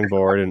the drawing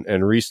board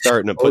and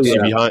restart, and it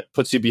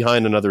puts you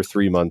behind another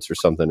 3 months or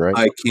something,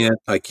 right?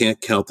 I can't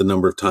count the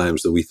number of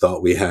times that we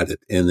thought we had it,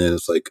 and then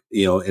it's like,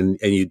 and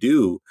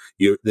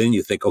then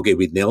you think, okay,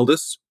 we nailed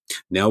this.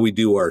 Now we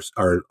do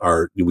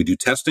we do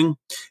testing,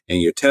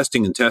 and you're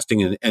testing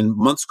and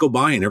months go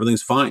by and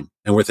everything's fine,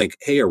 and we're thinking,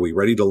 hey, are we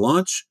ready to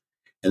launch?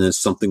 And then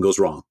something goes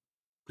wrong.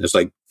 It's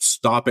like,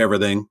 stop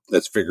everything.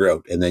 Let's figure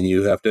out. And then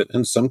you have to,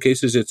 in some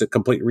cases, it's a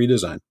complete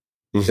redesign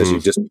because you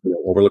just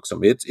overlook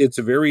something. It's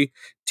a very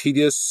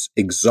tedious,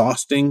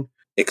 exhausting,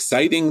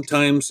 exciting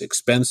times,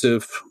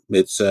 expensive.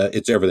 It's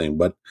everything.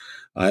 But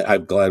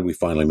I'm glad we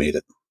finally made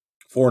it.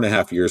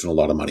 4.5 years and a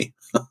lot of money.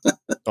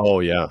 Oh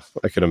yeah,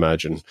 I can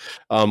imagine.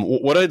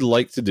 What I'd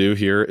like to do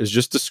here is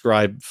just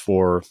describe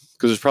because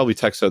there's probably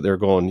texts out there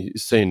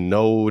saying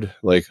node,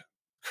 like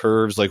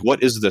curves, like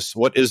what is this?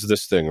 What is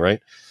this thing,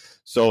 right?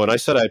 So, and I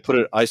said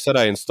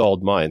I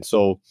installed mine.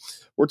 So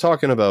we're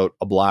talking about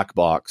a black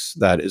box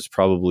that is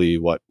probably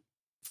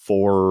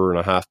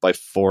 4.5 by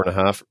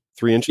 4.5,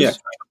 3 inches.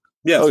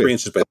 Yeah, okay. 3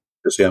 inches by 3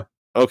 inches. Yeah.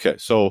 Okay,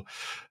 so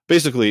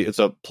basically it's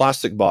a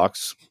plastic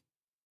box,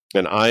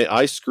 and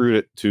I screwed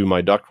it to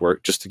my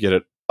ductwork just to get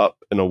it up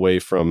and away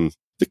from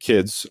the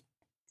kids.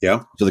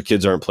 Yeah. So the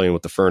kids aren't playing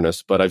with the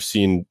furnace. But I've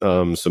seen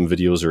some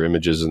videos or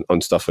images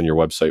on stuff on your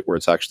website where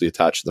it's actually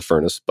attached to the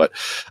furnace. But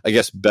I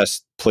guess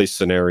best case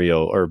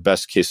scenario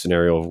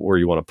where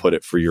you want to put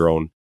it for your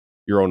own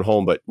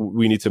home. But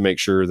we need to make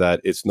sure that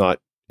it's not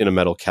in a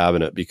metal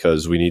cabinet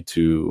because we need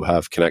to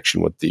have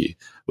connection with the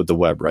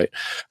web, right?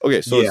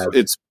 Okay, so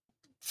it's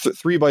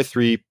 3 by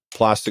 3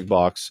 plastic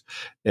box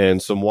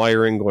and some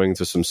wiring going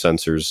to some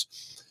sensors.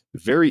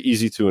 Very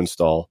easy to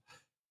install.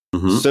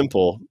 Mm-hmm.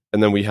 Simple.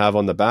 And then we have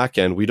on the back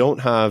end,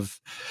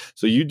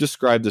 so you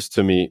described this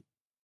to me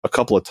a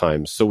couple of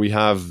times. So we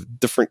have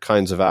different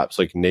kinds of apps,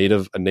 like a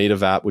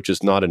native app, which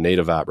is not a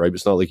native app, right?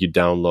 It's not like you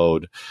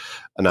download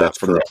an app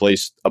from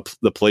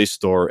the Play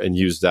Store and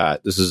use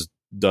that. This is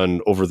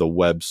done over the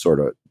web sort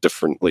of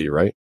differently,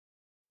 right?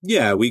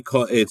 Yeah,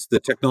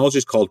 the technology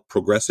is called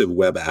Progressive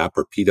Web App,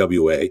 or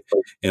PWA.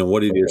 And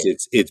what it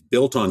is, it's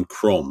built on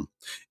Chrome.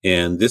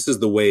 And this is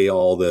the way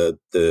all the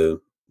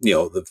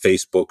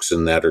Facebooks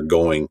and that are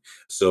going.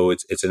 So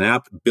it's an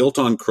app built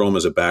on Chrome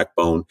as a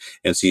backbone.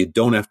 And so you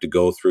don't have to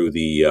go through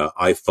the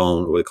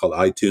iPhone, what they call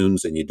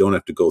iTunes, and you don't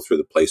have to go through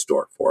the Play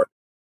Store for it.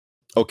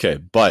 Okay,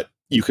 but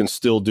you can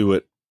still do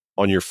it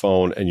on your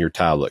phone and your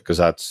tablet, because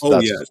that's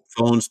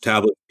phones,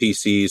 tablets,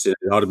 PCs, it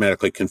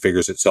automatically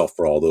configures itself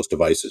for all those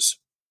devices.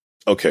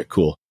 Okay,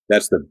 cool.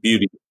 That's the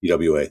beauty of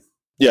PWA.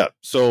 Yeah.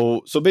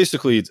 So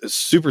basically, it's a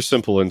super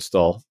simple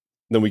install.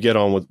 Then we get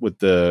on with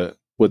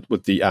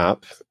the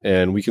app,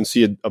 and we can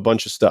see a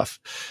bunch of stuff.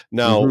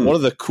 Now, one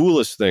of the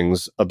coolest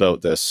things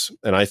about this,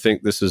 and I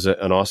think this is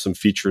an awesome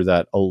feature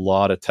that a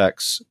lot of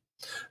techs,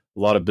 a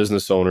lot of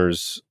business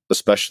owners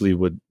especially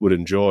would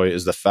enjoy,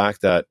 is the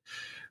fact that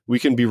we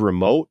can be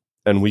remote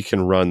and we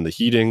can run the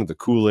heating, the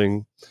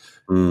cooling,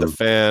 the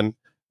fan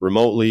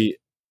remotely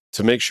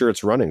to make sure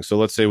it's running. So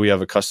let's say we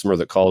have a customer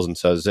that calls and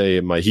says,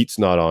 "Hey, my heat's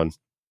not on,"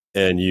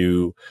 and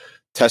you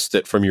test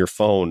it from your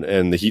phone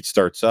and the heat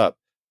starts up.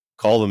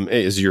 Call them,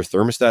 "Hey, is your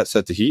thermostat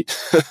set to heat?"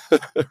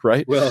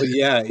 Right? Well,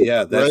 yeah.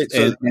 Right.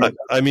 So,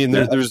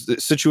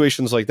 there's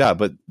situations like that,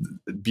 but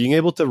being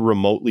able to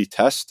remotely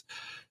test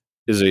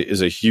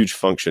is a huge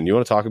function. You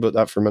want to talk about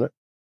that for a minute?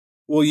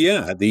 Well,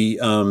 yeah.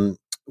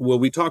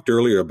 We talked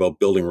earlier about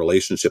building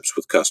relationships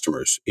with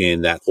customers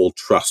and that whole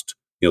trust.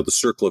 The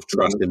circle of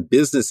trust, and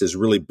business is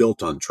really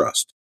built on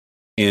trust.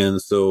 And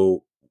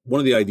so one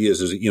of the ideas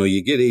is,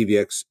 you get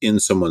AVX in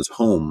someone's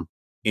home,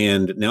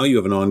 and now you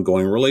have an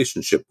ongoing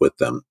relationship with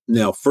them.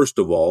 Now, first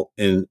of all,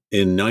 in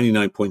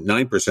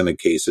 99.9% of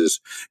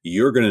cases,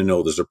 you're going to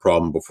know there's a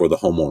problem before the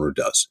homeowner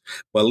does.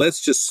 But let's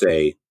just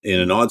say in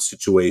an odd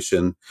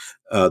situation,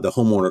 the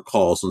homeowner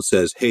calls and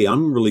says, "Hey,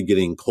 I'm really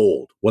getting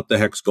cold. What the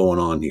heck's going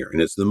on here?"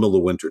 And it's the middle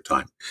of winter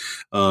time.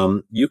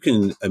 You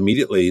could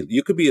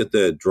be at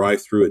the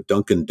drive-thru at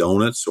Dunkin'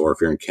 Donuts, or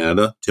if you're in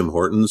Canada, Tim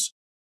Hortons.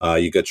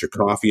 You got your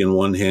coffee in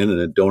one hand and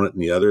a donut in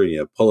the other, and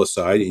you pull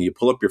aside and you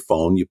pull up your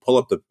phone, you pull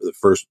up the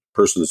first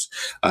person's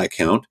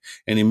account,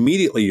 and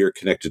immediately you're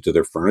connected to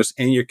their furnace,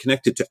 and you're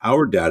connected to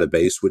our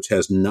database, which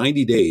has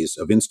 90 days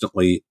of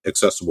instantly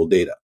accessible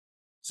data.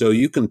 So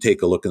you can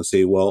take a look and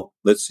say, well,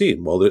 let's see.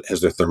 Well,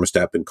 has their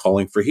thermostat been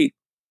calling for heat?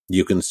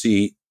 You can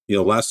see,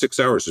 last 6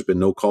 hours, there's been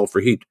no call for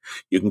heat.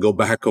 You can go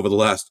back over the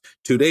last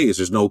 2 days,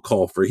 there's no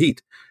call for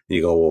heat. And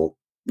you go,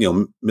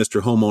 well,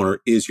 Mr. Homeowner,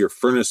 is your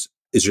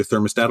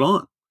thermostat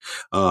on?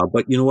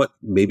 But you know what?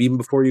 Maybe even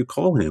before you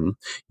call him,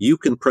 you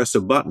can press a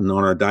button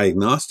on our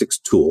diagnostics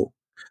tool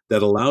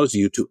that allows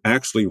you to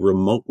actually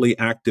remotely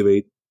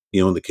activate,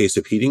 in the case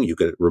of heating, you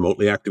could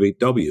remotely activate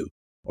W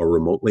or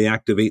remotely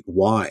activate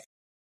Y.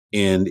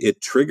 And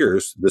it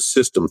triggers the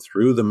system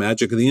through the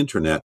magic of the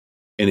internet.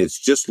 And it's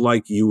just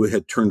like you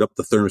had turned up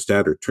the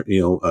thermostat or,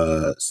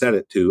 set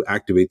it to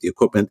activate the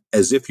equipment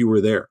as if you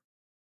were there.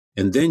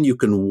 And then you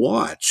can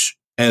watch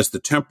as the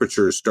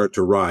temperatures start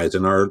to rise,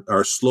 and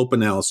our slope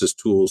analysis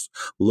tools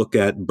look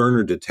at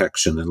burner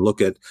detection and look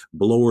at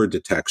blower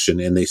detection,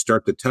 and they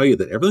start to tell you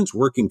that everything's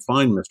working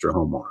fine, Mr.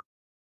 Homeowner.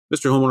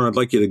 Mr. Homeowner, I'd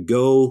like you to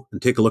go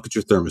and take a look at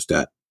your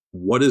thermostat.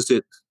 What is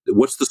it?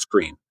 What's the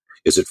screen?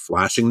 Is it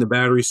flashing the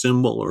battery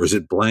symbol, or is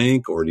it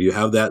blank, or do you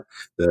have the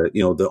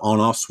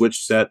on-off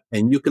switch set?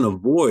 And you can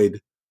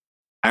avoid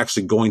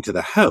actually going to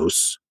the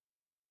house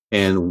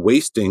and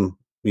wasting,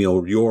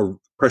 your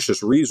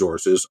precious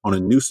resources on a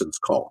nuisance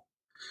call.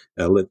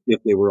 If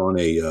they were on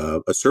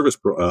a service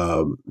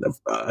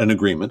an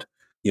agreement,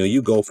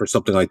 you go for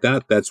something like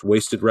that. That's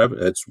wasted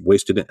revenue. That's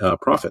wasted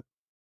profit.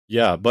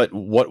 Yeah, but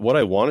what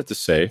I wanted to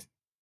say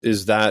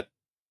is that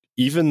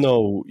even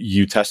though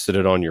you tested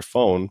it on your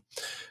phone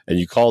and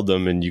you called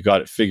them and you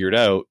got it figured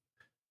out,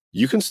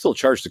 you can still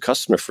charge the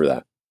customer for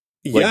that.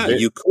 Yeah,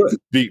 you could.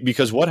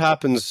 Because what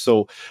happens,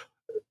 so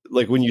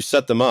like when you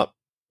set them up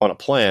on a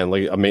plan,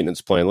 like a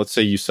maintenance plan, let's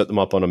say you set them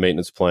up on a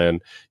maintenance plan,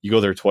 you go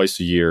there twice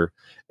a year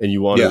and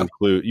you want to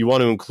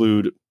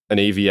include an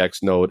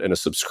AVX node and a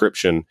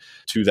subscription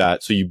to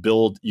that. So you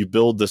build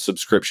the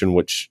subscription,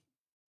 which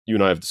you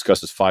and I have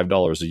discussed is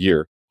 $5 a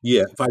year.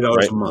 Yeah,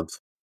 $5 a month.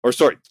 Or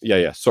sorry.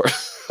 Sorry.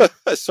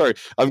 Sorry.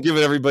 I'm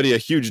giving everybody a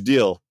huge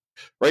deal.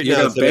 Right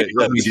now, today,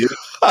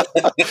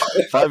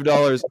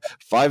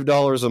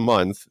 $5 a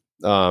month,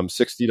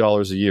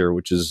 $60 a year,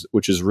 which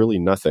is really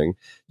nothing.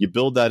 You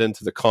build that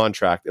into the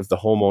contract if the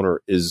homeowner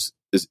is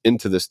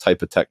into this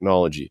type of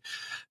technology.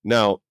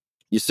 Now,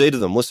 you say to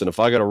them, listen, if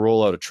I got to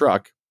roll out a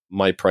truck,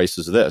 my price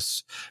is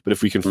this. But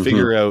if we can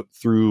figure out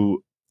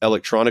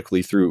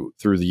electronically through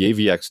the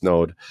AVX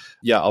node,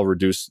 I'll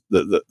reduce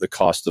the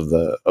cost of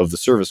the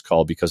service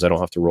call because I don't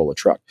have to roll a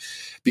truck.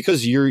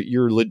 Because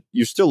you're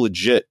still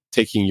legit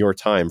taking your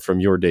time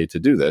from your day to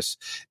do this,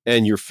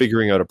 and you're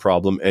figuring out a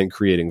problem and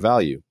creating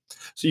value.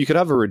 So you could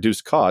have a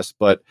reduced cost,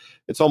 but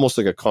it's almost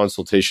like a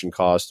consultation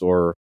cost.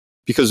 Or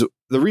because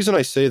the reason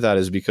I say that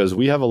is because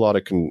we have a lot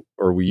of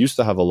we used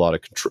to have a lot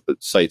of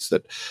sites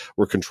that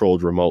were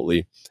controlled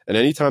remotely, and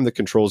anytime the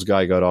controls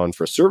guy got on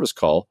for a service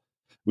call,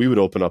 we would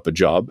open up a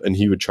job and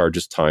he would charge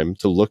us time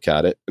to look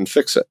at it and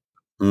fix it.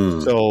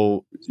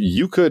 So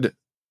you could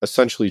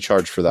essentially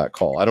charge for that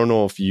call. I don't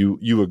know if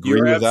you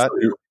agree with that.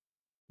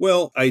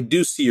 Well, I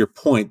do see your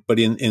point, but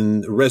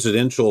in the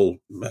residential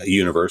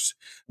universe,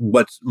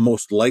 what's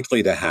most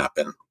likely to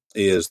happen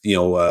is,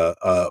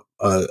 a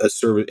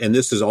service, and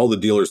this is all the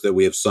dealers that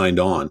we have signed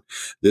on.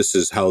 This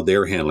is how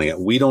they're handling it.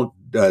 We don't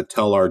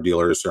tell our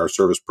dealers, our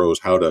service pros,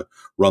 how to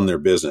run their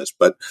business,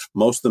 but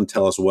most of them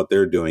tell us what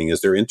they're doing is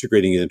they're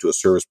integrating it into a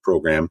service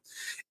program,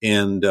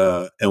 and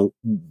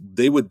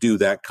they would do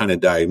that kind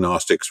of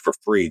diagnostics for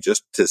free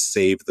just to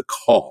save the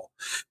call.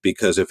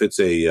 Because if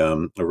it's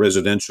a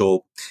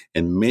residential,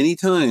 and many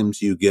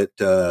times you get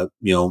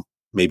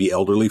maybe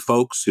elderly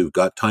folks who've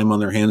got time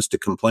on their hands to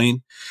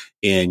complain,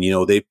 and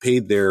they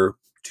paid their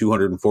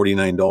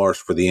 $249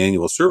 for the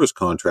annual service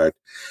contract,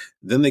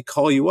 then they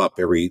call you up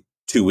every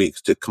 2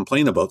 weeks to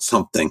complain about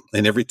something,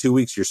 and every 2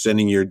 weeks you're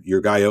sending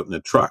your guy out in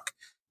a truck,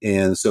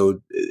 and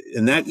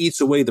that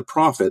eats away the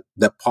profit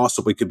that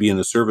possibly could be in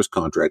a service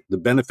contract. The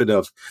benefit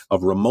of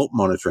remote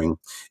monitoring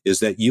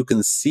is that you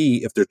can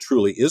see if there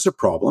truly is a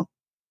problem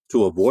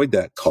to avoid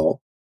that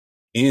call,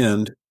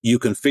 and you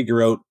can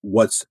figure out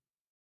what's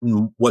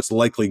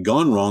likely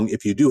gone wrong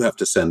if you do have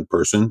to send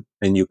person,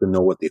 and you can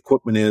know what the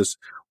equipment is,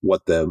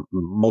 what the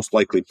most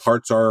likely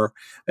parts are,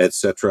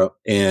 etc.,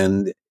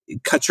 and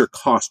it cuts your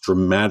cost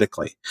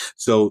dramatically.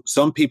 So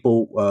some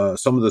people,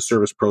 some of the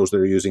service pros that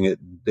are using it,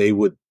 they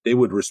would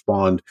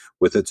respond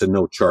with it's a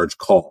no charge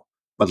call.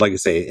 But like I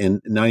say,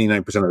 in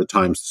 99% of the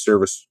times, the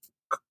service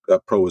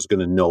pro is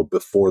going to know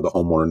before the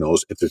homeowner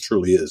knows if there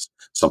truly is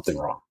something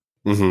wrong.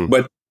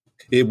 But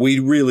we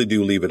really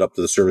do leave it up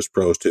to the service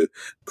pros to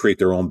create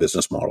their own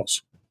business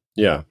models.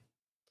 Yeah.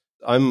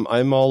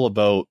 I'm all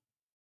about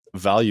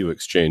value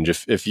exchange.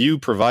 If you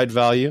provide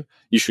value,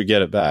 you should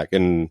get it back.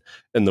 And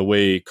the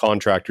way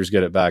contractors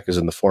get it back is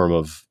in the form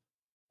of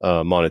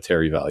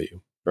monetary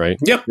value, right?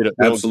 Yep,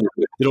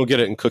 absolutely. You don't get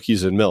it in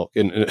cookies and milk.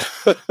 And no.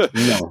 But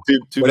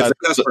if the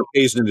customer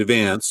pays in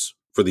advance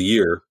for the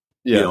year,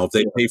 if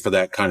they pay for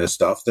that kind of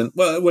stuff, then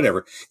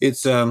whatever.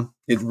 It's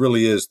it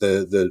really is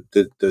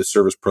the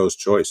service pro's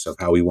choice of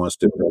how he wants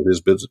to build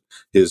his business,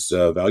 his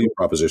value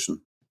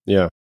proposition.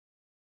 Yeah.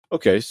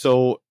 Okay.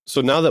 So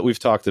now that we've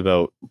talked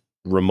about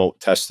remote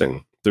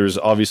testing, there's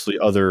obviously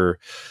other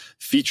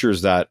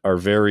features that are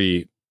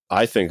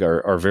I think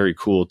are very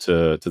cool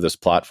to this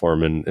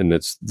platform, and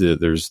it's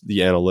there's the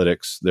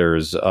analytics.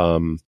 There's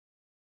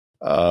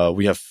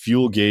we have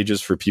fuel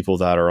gauges for people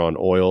that are on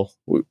oil.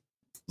 We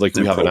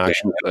have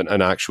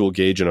an actual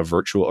gauge and a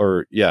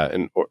virtual,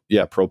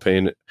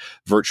 propane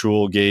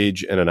virtual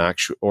gauge and an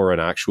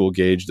actual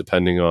gauge,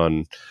 depending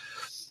on.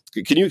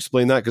 Can you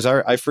explain that? Because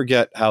I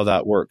forget how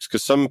that works.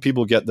 Because some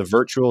people get the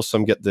virtual,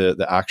 some get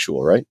the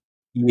actual, right?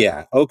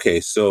 Yeah. Okay.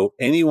 So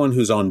anyone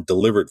who's on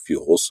delivered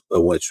fuels,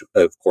 which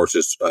of course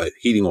is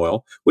heating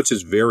oil, which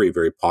is very,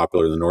 very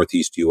popular in the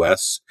Northeast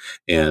U.S.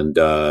 and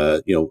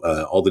all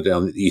the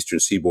down the Eastern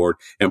Seaboard,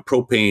 and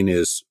propane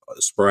is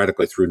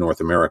sporadically through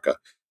North America.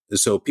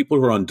 So people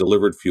who are on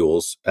delivered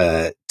fuels,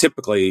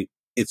 typically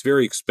it's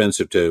very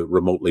expensive to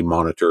remotely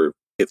monitor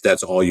if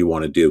that's all you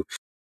want to do.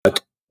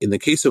 But in the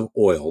case of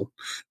oil,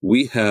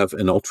 we have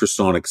an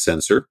ultrasonic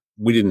sensor.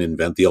 We didn't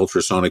invent the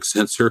ultrasonic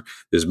sensor.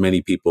 There's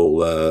many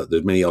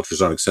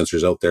ultrasonic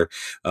sensors out there,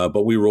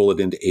 but we roll it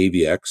into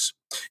AVX.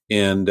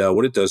 And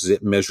what it does is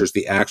it measures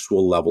the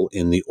actual level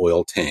in the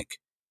oil tank,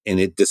 and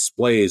it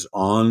displays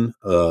on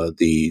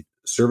the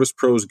Service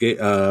Pros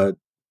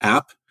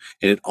app,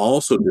 and it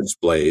also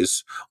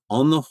displays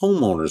on the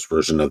homeowner's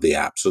version of the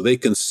app, so they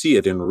can see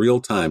it in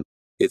real time.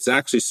 It's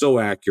actually so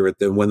accurate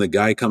that when the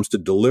guy comes to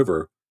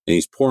deliver and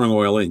he's pouring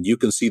oil in, you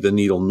can see the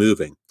needle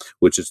moving,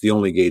 which is the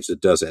only gauge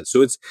that does that.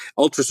 So it's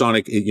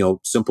ultrasonic,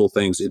 simple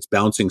things. It's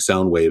bouncing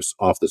sound waves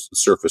off the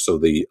surface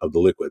of the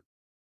liquid.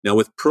 Now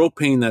with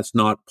propane, that's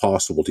not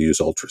possible to use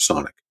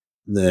ultrasonic.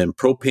 Then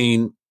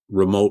propane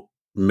remote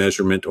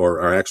measurement or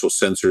our actual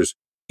sensors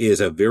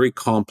is a very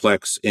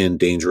complex and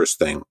dangerous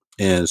thing.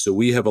 And so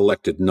we have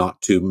elected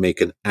not to make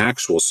an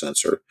actual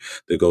sensor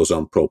that goes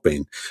on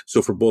propane.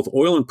 So for both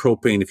oil and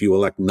propane, if you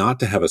elect not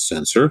to have a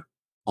sensor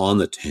on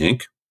the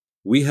tank,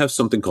 we have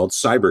something called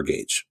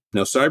CyberGauge.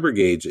 Now,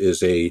 CyberGauge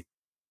is a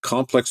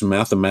complex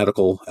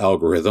mathematical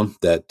algorithm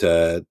that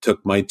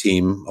took my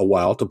team a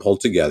while to pull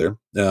together.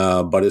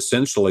 But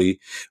essentially,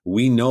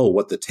 we know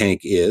what the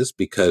tank is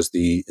because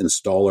the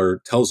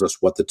installer tells us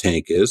what the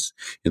tank is.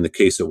 In the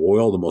case of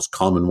oil, the most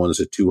common one is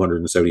a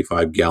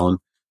 275-gallon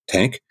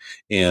tank,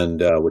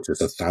 and which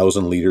is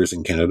 1,000 liters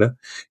in Canada.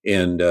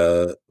 And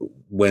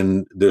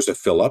when there's a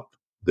fill up,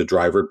 the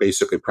driver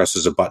basically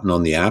presses a button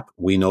on the app.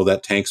 We know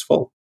that tank's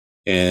full.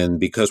 And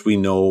because we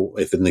know,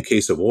 if in the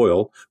case of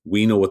oil,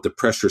 we know what the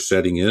pressure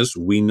setting is,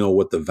 we know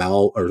what the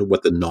valve or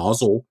what the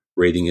nozzle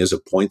rating is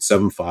at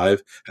 0.75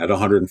 at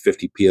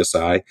 150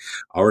 psi.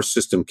 Our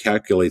system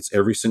calculates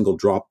every single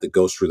drop that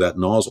goes through that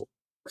nozzle.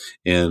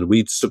 And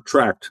we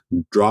subtract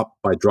drop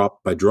by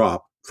drop by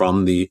drop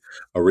from the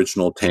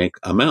original tank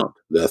amount,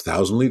 the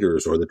 1,000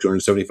 liters or the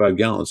 275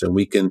 gallons. And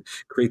we can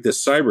create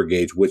this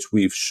CyberGauge, which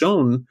we've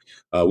shown,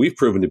 we've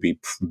proven to be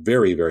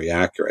very, very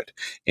accurate.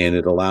 And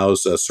it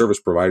allows service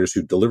providers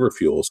who deliver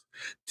fuels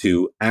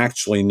to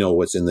actually know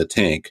what's in the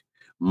tank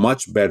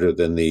much better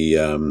than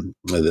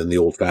the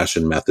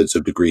old-fashioned methods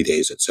of degree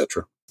days,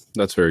 etc.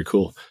 That's very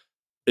cool.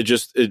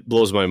 It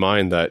blows my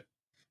mind that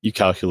you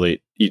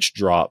calculate each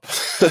drop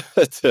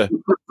to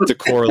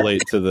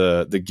correlate to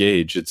the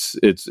gauge.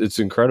 It's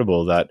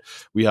incredible that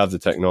we have the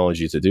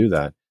technology to do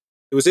that.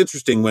 It was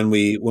interesting when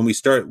we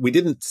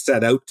didn't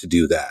set out to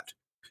do that.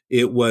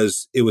 It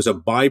was a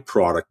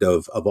byproduct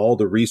of all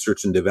the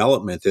research and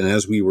development. And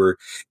as we were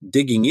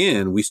digging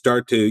in, we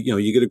start to,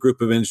 you get a group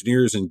of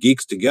engineers and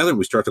geeks together and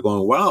we start to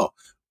go, wow,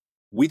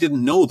 we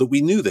didn't know that we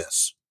knew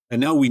this.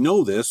 And now we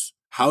know this.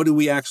 How do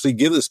we actually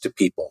give this to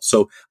people?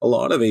 So a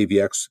lot of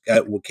AVX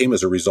came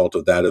as a result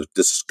of that, of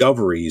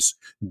discoveries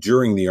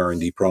during the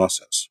R&D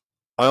process.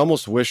 I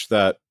almost wish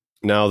that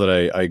now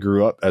that I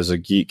grew up as a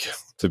geek,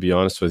 to be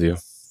honest with you,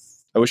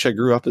 I wish I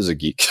grew up as a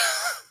geek.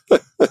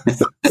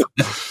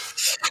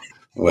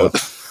 Well,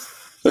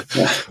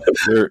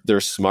 they're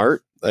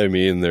smart. I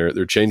mean,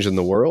 they're changing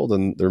the world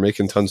and they're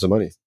making tons of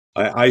money.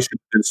 I should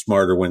have been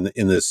smarter when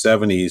in the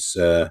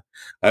 70s.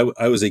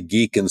 I was a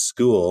geek in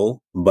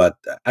school, but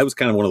I was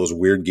kind of one of those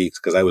weird geeks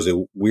because I was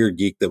a weird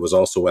geek that was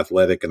also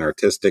athletic and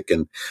artistic.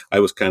 And I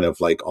was kind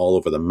of like all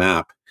over the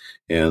map.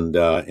 And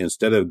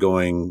instead of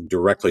going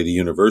directly to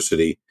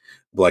university,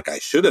 like I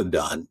should have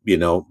done,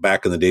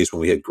 back in the days when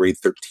we had grade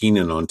 13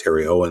 in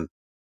Ontario, and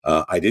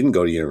I didn't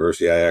go to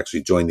university. I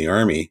actually joined the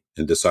Army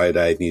and decided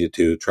I needed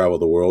to travel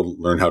the world,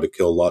 learn how to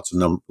kill lots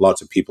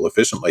of people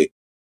efficiently.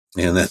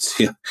 And that's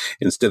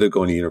instead of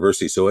going to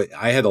university. So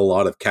I had a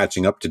lot of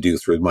catching up to do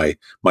through my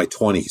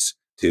 20s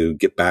to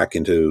get back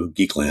into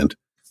geekland.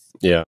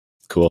 Yeah,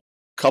 cool.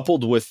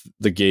 Coupled with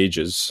the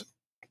gauges,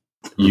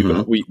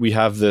 we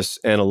have this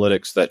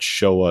analytics that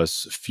show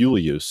us fuel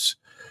use,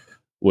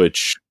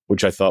 which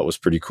I thought was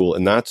pretty cool.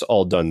 And that's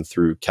all done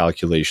through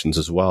calculations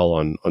as well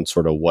on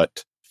sort of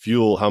what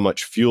fuel, how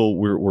much fuel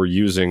we're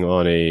using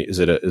on is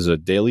a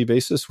daily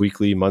basis,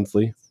 weekly,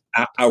 monthly?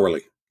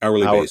 Hourly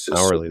basis.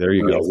 Hourly. There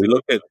you go.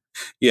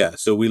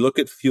 We look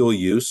at fuel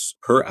use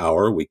per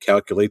hour. We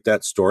calculate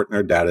that, store it in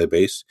our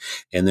database,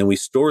 and then we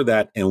store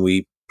that and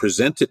we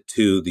present it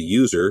to the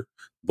user,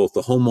 both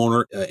the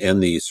homeowner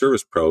and the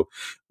service pro.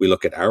 We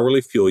look at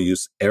hourly fuel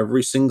use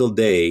every single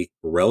day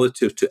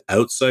relative to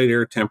outside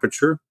air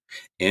temperature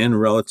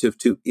and relative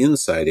to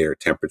inside air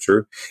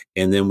temperature.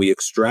 And then we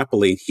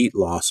extrapolate heat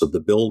loss of the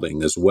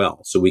building as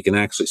well. So we can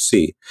actually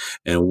see.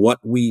 And what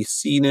we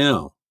see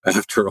now,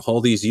 after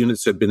all these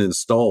units have been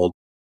installed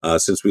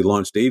since we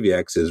launched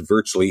AVX, is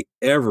virtually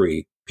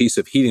every piece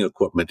of heating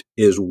equipment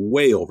is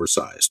way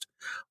oversized.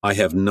 I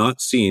have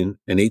not seen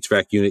an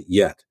HVAC unit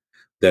yet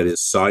that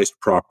is sized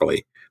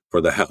properly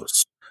for the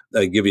house.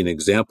 I'll give you an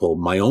example.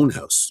 My own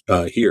house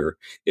here,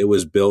 it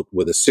was built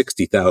with a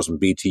 60,000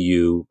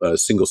 BTU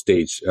single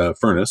stage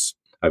furnace.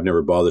 I've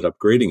never bothered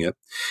upgrading it.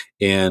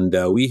 And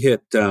we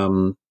hit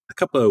a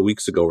couple of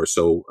weeks ago or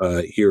so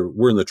here,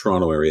 we're in the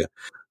Toronto area.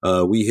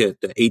 We hit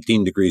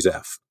 18 degrees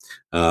F.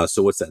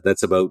 So what's that?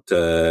 That's about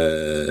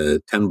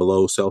 10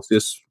 below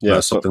Celsius,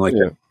 something like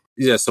that.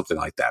 Yeah, something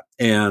like that.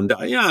 And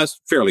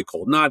it's fairly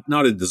cold.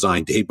 Not a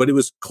design date, but it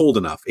was cold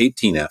enough,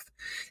 18F.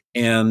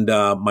 And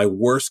my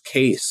worst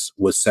case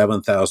was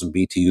 7,000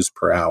 BTUs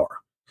per hour.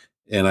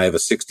 And I have a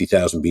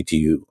 60,000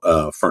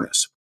 BTU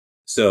furnace.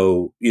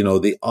 So,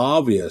 the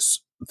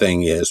obvious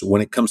thing is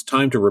when it comes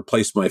time to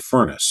replace my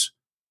furnace,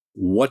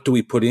 what do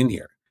we put in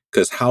here?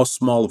 Because how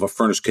small of a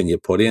furnace can you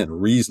put in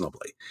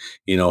reasonably?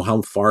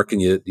 How far can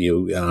you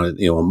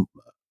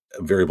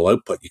variable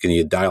output. You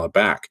can dial it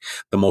back.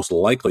 The most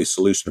likely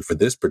solution for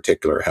this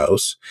particular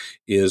house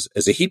is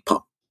a heat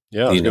pump.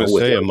 Yeah, I was going to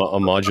say a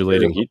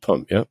modulating heat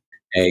pump. Yeah,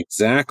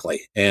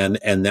 exactly. And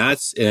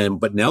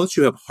but now that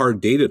you have hard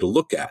data to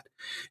look at,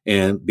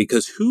 and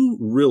because who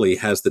really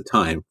has the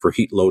time for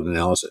heat load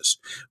analysis?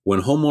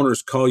 When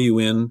homeowners call you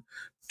in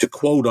to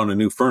quote on a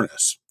new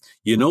furnace,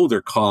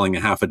 they're calling a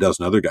half a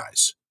dozen other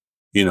guys.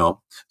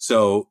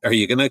 So are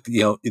you going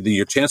to,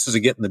 your chances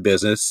of getting the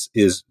business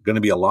is going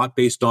to be a lot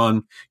based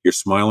on your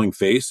smiling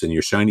face and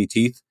your shiny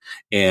teeth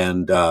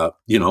and,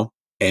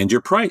 and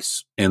your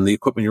price and the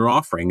equipment you're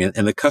offering.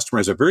 And the customer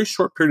has a very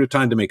short period of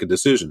time to make a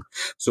decision.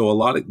 So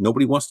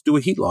nobody wants to do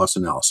a heat loss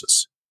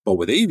analysis. But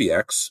with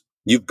AVX,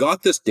 you've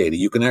got this data.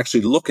 You can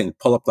actually look and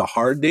pull up the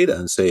hard data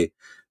and say,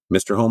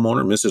 Mr.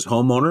 Homeowner, Mrs.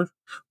 Homeowner,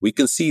 we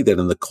can see that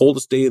in the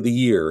coldest day of the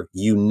year,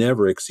 you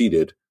never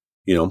exceeded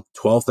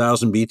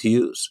 12,000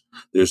 BTUs.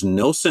 There's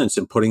no sense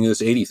in putting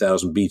this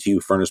 80,000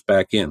 BTU furnace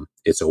back in.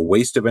 It's a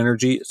waste of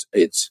energy.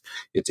 It's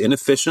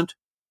inefficient.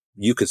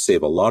 You could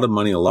save a lot of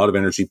money, a lot of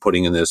energy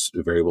putting in this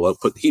variable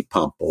output heat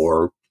pump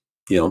or,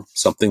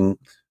 something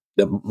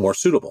that more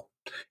suitable.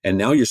 And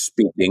now you're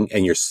speaking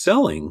and you're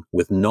selling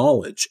with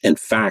knowledge and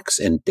facts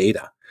and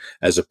data,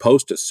 as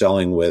opposed to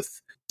selling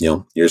with,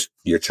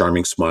 your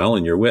charming smile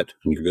and your wit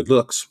and your good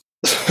looks.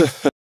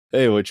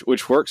 Hey,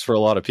 which works for a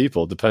lot of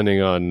people,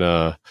 depending on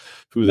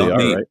who they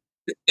are, right?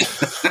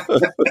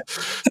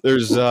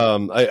 There's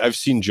I've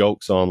seen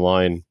jokes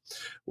online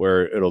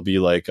where it'll be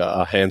like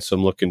a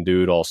handsome looking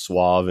dude all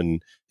suave,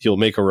 and he'll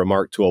make a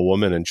remark to a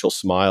woman and she'll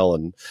smile,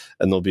 and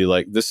they'll be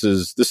like, this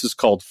is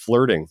called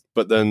flirting.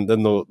 But then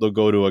they'll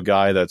go to a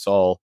guy that's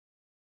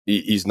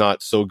he's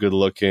not so good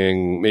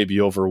looking,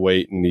 maybe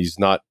overweight, and he's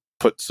not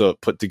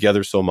put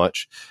together so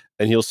much,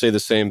 and he'll say the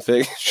same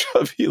thing.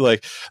 She'll be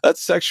like,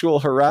 that's sexual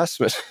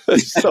harassment.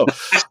 So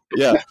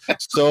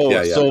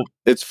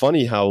it's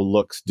funny how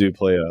looks do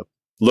play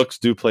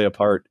a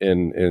part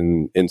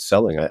in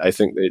selling. I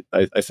think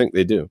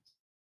they do.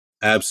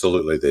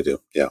 Absolutely, they do.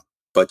 Yeah,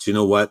 but you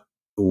know what?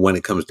 When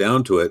it comes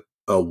down to it,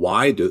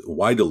 why do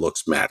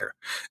looks matter?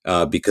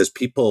 Because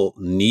people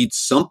need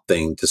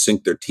something to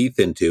sink their teeth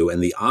into,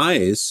 and the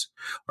eyes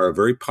are a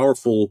very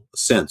powerful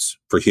sense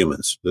for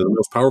humans. They're the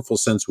most powerful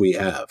sense we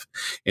have,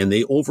 and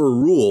they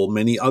overrule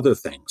many other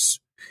things.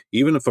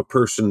 Even if a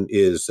person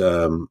is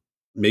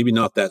maybe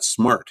not that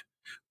smart,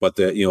 but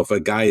if a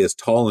guy is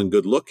tall and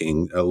good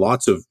looking,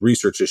 lots of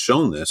research has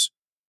shown this,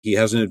 he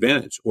has an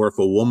advantage. Or if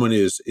a woman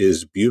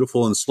is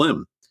beautiful and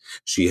slim,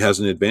 she has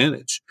an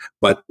advantage.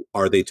 But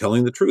are they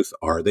telling the truth?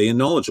 Are they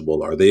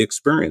knowledgeable? Are they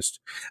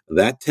experienced?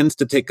 That tends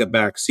to take a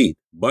back seat.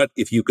 But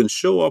if you can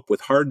show up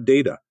with hard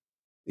data,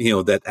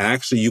 that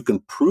actually you can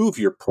prove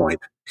your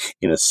point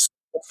in a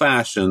simple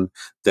fashion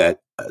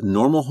that a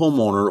normal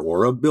homeowner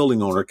or a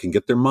building owner can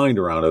get their mind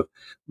around,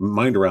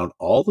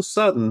 all of a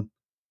sudden,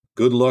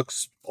 good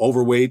looks,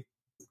 overweight,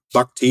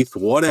 buck teeth,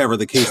 whatever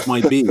the case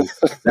might be,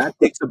 that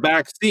takes a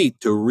back seat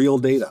to real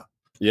data.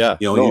 Yeah,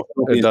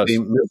 it does.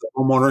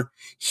 Homeowner,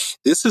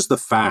 this is the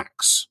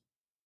facts,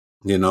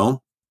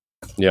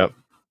 Yeah.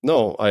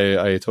 No,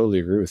 I totally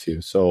agree with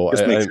you. So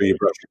just make sure you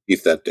brush your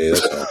teeth that day.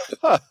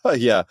 That's all.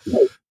 Yeah,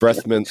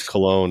 breath mints,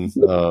 cologne,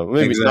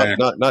 maybe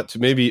exactly. not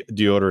maybe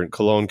deodorant.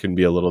 Cologne can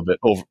be a little bit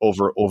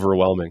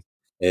overwhelming.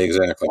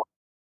 Exactly.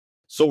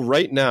 So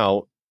right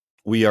now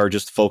we are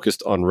just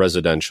focused on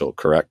residential,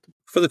 correct?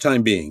 For the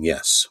time being,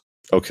 yes.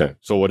 Okay.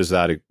 So what does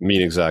that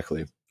mean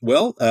exactly?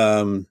 Well,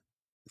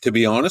 to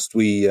be honest,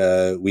 we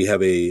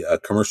have a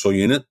commercial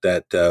unit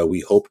that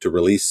we hope to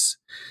release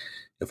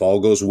if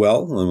all goes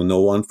well and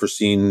no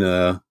unforeseen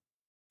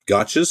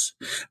gotchas.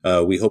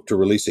 We hope to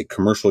release a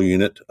commercial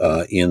unit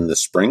in the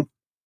spring,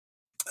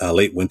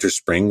 late winter,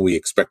 spring. We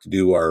expect to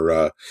do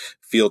our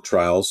field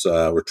trials.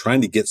 We're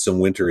trying to get some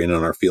winter in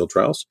on our field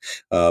trials,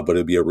 but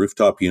it'll be a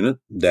rooftop unit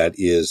that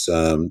is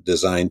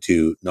designed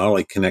to not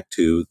only connect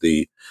to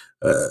the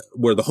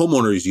where the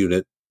homeowner's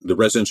unit, the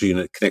residential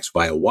unit connects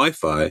via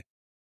Wi-Fi.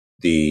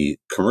 The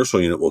commercial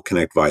unit will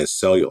connect via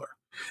cellular.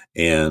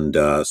 And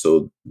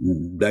so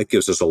that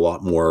gives us a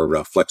lot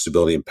more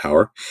flexibility and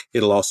power.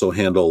 It'll also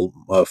handle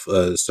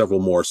several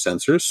more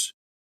sensors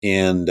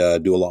and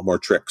do a lot more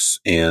tricks.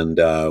 And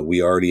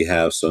we already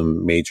have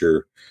some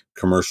major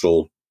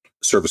commercial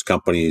service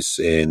companies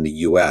in the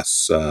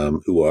U.S.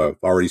 Who have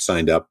already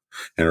signed up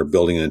and are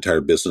building an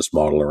entire business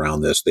model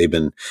around this. They've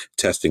been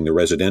testing the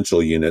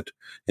residential unit,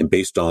 and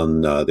based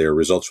on their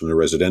results from the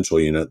residential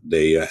unit,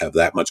 they have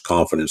that much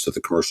confidence that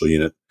the commercial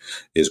unit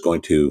is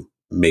going to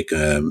make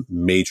a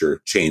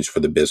major change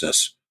for the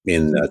business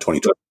in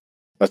 2020.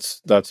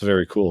 That's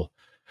very cool.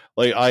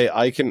 Like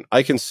I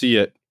can see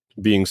it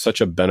being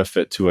such a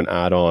benefit to an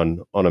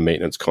add-on on a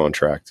maintenance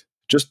contract.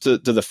 Just to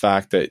the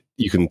fact that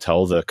you can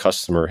tell the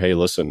customer, hey,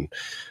 listen,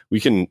 we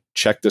can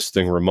check this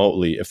thing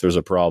remotely if there's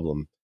a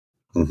problem,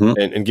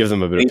 and give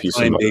them a bit of peace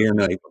of mind. Day or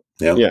night.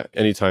 Yeah,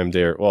 anytime,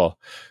 day or, well,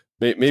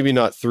 maybe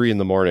not 3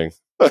 a.m.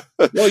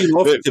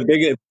 Well, if it's a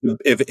big,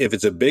 if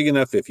it's a big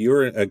enough, if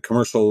you're a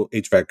commercial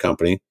HVAC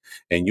company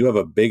and you have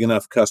a big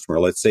enough customer,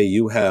 let's say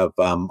you have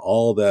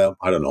all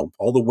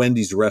the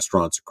Wendy's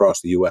restaurants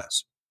across the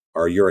U.S.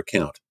 are your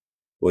account.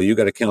 Well, you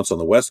got accounts on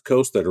the West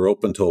Coast that are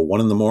open till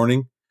 1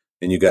 a.m,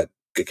 and you got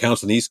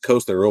accounts on the East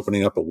Coast that are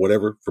opening up at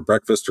whatever for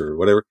breakfast or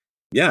whatever.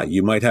 Yeah,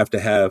 you might have to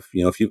have,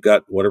 if you've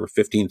got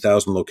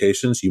 15,000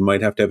 locations, you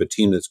might have to have a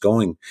team that's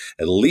going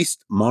at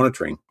least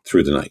monitoring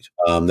through the night,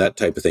 that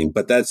type of thing.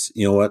 But that's,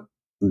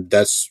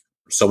 that's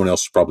someone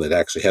else probably that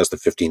actually has the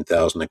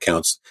 15,000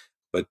 accounts.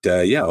 But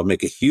it'll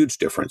make a huge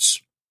difference.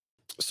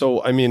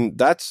 So, I mean,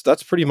 that's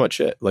pretty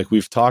much it. Like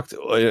we've talked,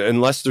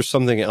 unless there's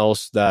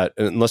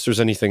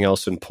anything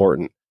else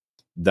important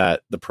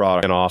that the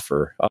product can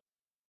offer.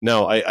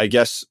 Now, I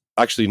guess,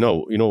 actually,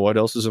 no, you know what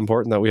else is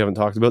important that we haven't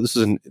talked about? This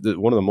is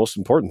one of the most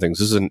important things.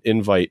 This is an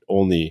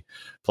invite-only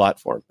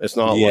platform. It's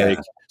not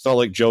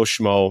like Joe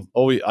Schmo.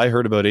 Oh, I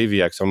heard about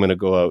AVX. I'm going to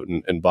go out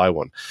and buy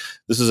one.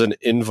 This is an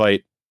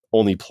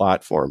invite-only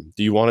platform.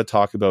 Do you want to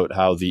talk about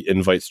how the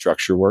invite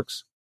structure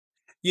works?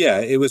 Yeah,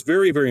 it was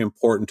very, very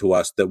important to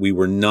us that we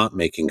were not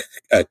making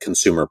a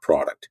consumer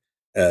product.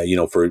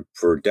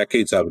 For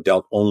decades, I've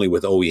dealt only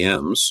with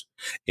OEMs,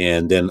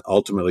 and then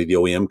ultimately the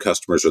OEM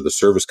customers are the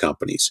service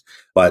companies.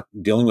 But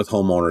dealing with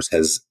homeowners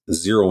has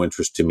zero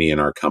interest to me in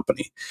our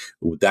company.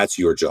 That's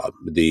your job,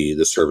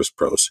 the service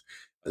pros.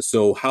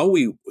 So how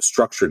we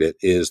structured it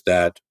is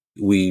that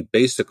we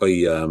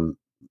basically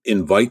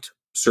invite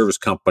service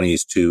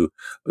companies to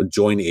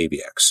join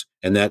AVX,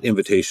 and that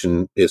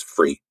invitation is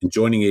free. And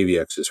joining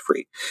AVX is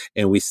free.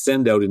 And we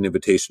send out an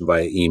invitation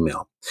via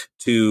email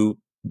to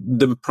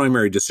the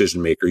primary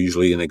decision maker,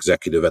 usually an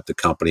executive at the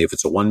company. If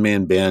it's a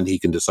one-man band, he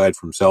can decide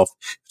for himself.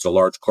 If it's a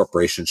large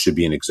corporation, it should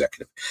be an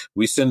executive.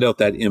 We send out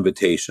that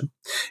invitation,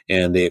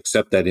 and they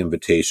accept that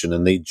invitation,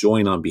 and they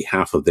join on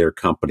behalf of their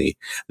company.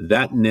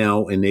 That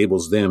now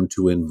enables them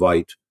to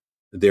invite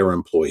their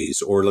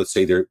employees, or let's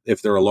say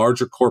if they're a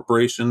larger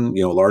corporation,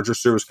 larger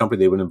service company,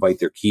 they would invite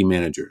their key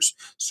managers,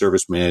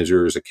 service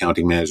managers,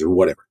 accounting manager,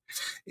 whatever.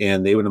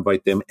 And they would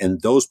invite them,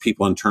 and those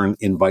people in turn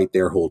invite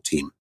their whole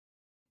team.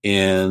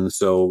 And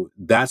so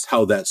that's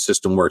how that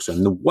system works.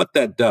 And what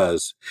that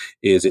does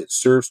is it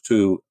serves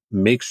to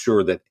make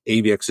sure that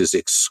AVX is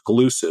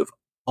exclusive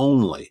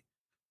only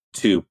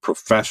to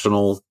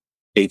professional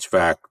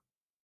HVAC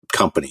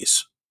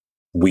companies.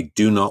 We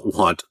do not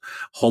want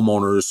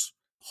homeowners,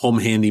 home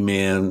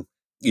handyman,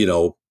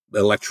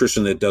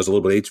 electrician that does a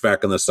little bit of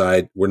HVAC on the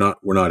side. We're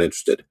not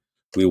interested.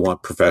 We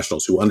want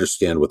professionals who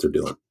understand what they're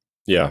doing.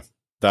 Yeah,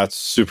 that's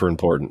super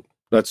important.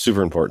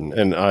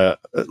 And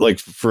like,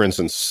 for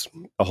instance,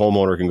 a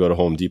homeowner can go to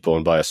Home Depot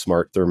and buy a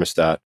smart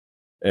thermostat,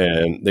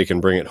 and they can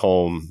bring it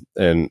home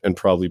and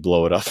probably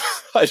blow it up.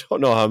 I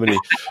don't know how many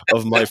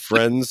of my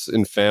friends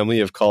and family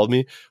have called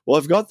me. Well,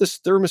 I've got this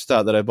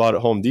thermostat that I bought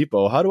at Home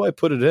Depot. How do I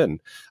put it in?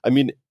 I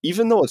mean,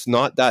 even though it's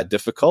not that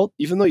difficult,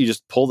 even though you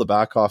just pull the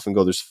back off and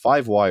go, there's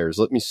 5 wires.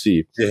 Let me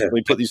see. Yeah. Let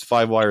me put these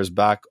 5 wires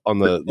back on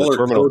the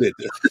terminal.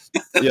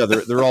 Yeah,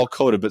 they're all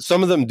coated, but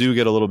some of them do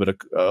get a little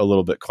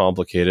bit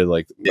complicated.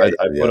 Like I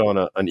put on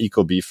an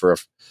Ecobee for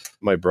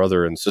my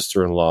brother and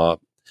sister-in-law,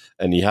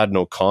 and he had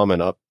no common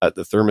up at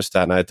the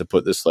thermostat, and I had to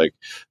put this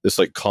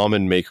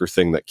common maker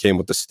thing that came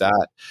with the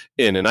stat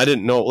in, and I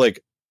didn't know,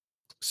 like,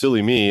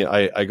 silly me,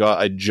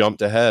 I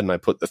jumped ahead and I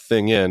put the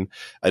thing in.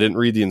 I didn't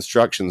read the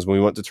instructions. When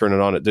we went to turn it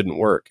on, it didn't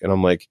work, and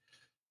I'm like,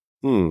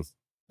 we're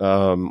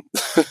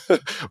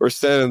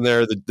standing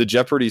there, the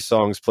Jeopardy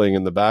song's playing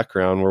in the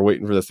background, we're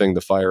waiting for the thing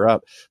to fire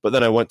up. But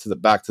then I went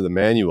back to the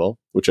manual,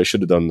 which I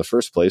should have done in the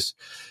first place,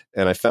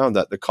 and I found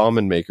that the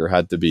common maker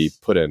had to be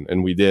put in,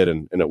 and we did,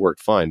 and it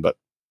worked fine. But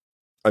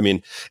I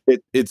mean,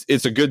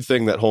 it's a good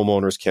thing that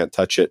homeowners can't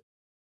touch it.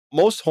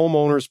 Most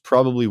homeowners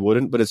probably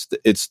wouldn't, but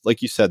it's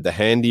like you said, the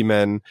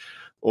handyman,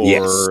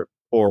 or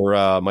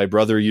my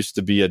brother used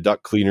to be a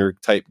duct cleaner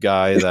type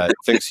guy that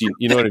thinks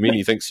you know what I mean?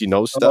 He thinks he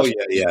knows stuff.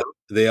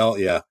 Oh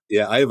yeah.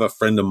 I have a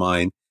friend of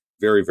mine,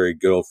 very, very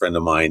good old friend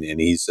of mine,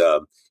 and he's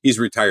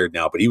retired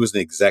now, but he was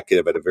an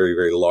executive at a very,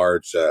 very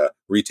large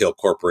retail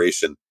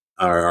corporation.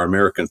 Our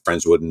American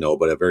friends wouldn't know,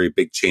 but a very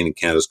big chain in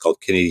Canada is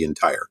called Canadian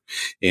Tire.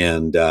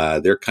 And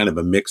they're kind of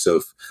a mix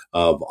of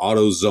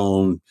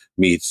AutoZone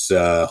meets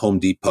Home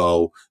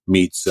Depot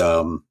meets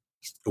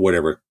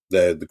whatever,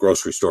 the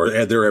grocery store.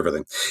 They're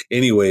everything.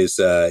 Anyways,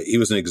 he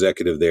was an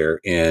executive there,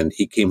 and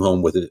he came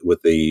home with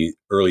the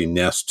early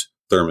Nest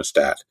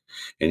thermostat,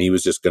 and he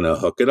was just going to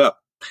hook it up.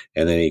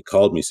 And then he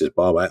called me, he said,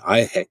 Bob,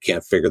 I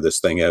can't figure this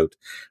thing out.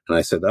 And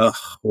I said,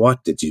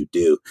 what did you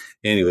do?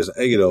 Anyways,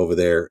 I get over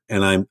there,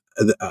 and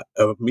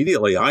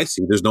immediately I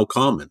see there's no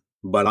common,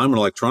 but I'm an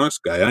electronics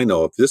guy. I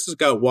know if this has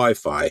got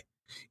Wi-Fi,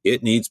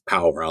 it needs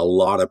power, a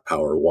lot of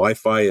power.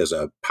 Wi-Fi is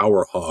a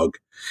power hog,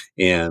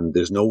 and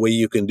there's no way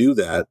you can do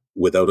that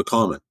without a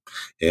common.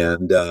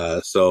 And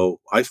so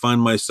I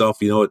find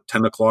myself, at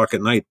 10 o'clock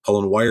at night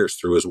pulling wires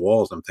through his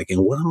walls. I'm thinking,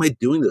 what am I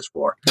doing this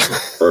for?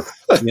 Just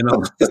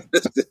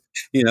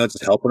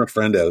helping a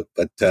friend out.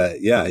 But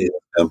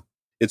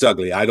it's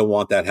ugly. I don't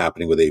want that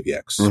happening with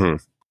AVX. Mm-hmm.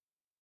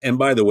 And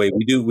by the way,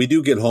 we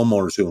do get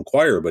homeowners who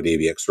inquire about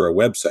AVX through our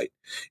website.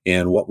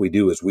 And what we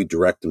do is we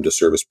direct them to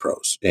service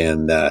pros.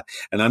 And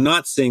I'm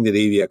not saying that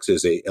AVX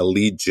is a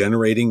lead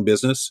generating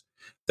business.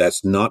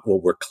 That's not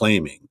what we're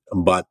claiming.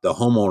 But the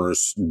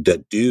homeowners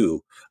that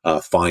do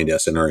find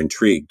us and are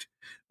intrigued,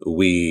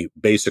 we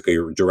basically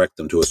direct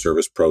them to a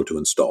service pro to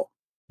install.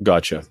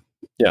 Gotcha.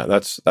 Yeah,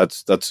 that's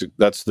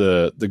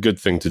the good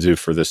thing to do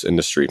for this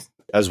industry.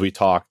 As we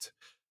talked,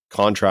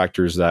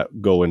 contractors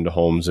that go into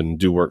homes and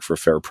do work for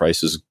fair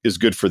prices is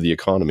good for the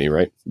economy,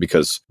 right?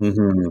 Because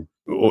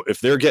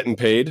if they're getting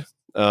paid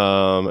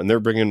and they're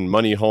bringing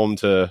money home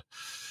to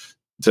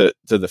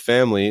the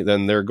family,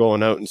 then they're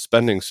going out and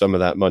spending some of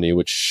that money,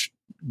 which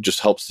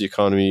just helps the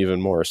economy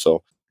even more.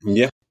 So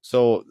yeah.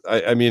 So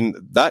I mean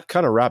that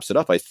kind of wraps it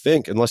up, I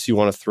think. Unless you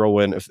want to throw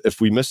in,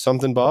 if we missed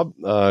something, Bob,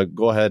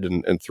 go ahead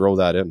and throw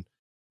that in.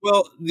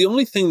 Well, the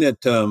only thing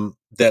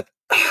that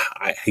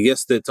I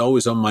guess that's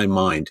always on my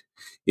mind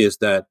is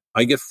that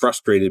I get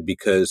frustrated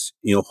because,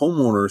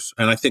 homeowners,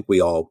 and I think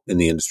we all in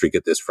the industry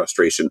get this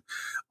frustration,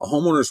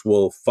 homeowners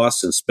will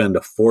fuss and spend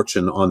a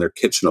fortune on their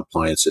kitchen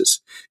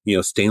appliances,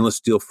 stainless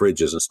steel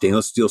fridges and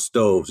stainless steel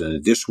stoves and a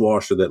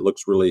dishwasher that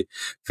looks really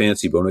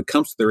fancy. But when it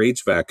comes to their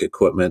HVAC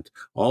equipment,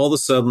 all of a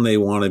sudden they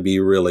want to be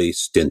really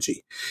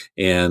stingy,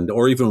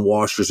 or even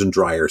washers and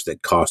dryers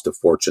that cost a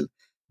fortune.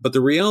 But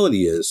the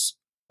reality is,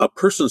 a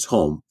person's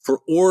home, for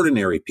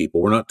ordinary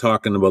people, we're not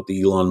talking about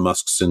the Elon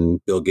Musks and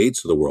Bill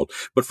Gates of the world,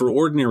 but for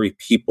ordinary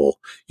people,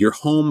 your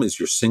home is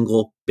your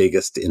single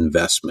biggest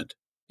investment.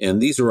 And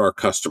these are our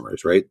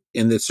customers, right?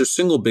 And it's their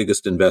single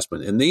biggest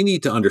investment. And they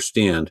need to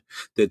understand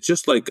that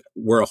just like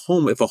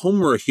if a home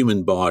were a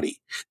human body,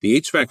 the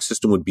HVAC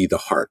system would be the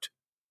heart.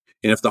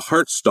 And if the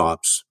heart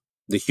stops,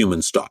 the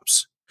human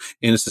stops.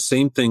 And it's the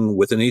same thing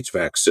with an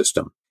HVAC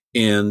system.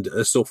 And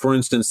so, for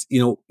instance,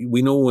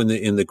 we know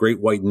in the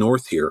Great White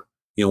North here,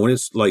 when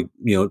it's like,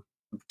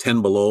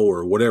 10 below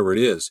or whatever it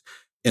is,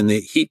 and the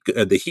heat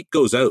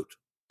goes out,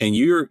 and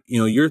you're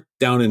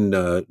down in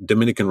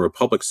Dominican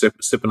Republic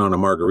sipping on a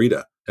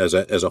margarita as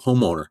a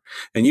homeowner,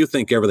 and you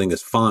think everything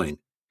is fine,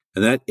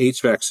 and that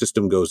HVAC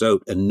system goes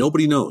out and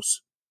nobody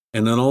knows.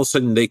 And then all of a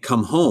sudden they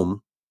come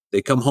home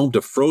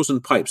to frozen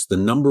pipes, the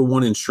number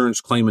one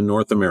insurance claim in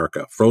North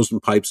America.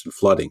 Frozen pipes and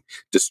flooding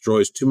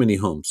destroys too many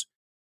homes.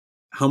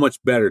 How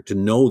much better to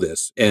know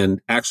this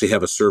and actually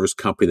have a service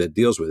company that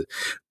deals with it.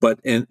 But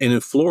and in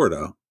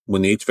Florida,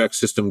 when the HVAC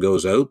system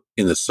goes out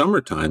in the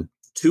summertime,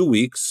 2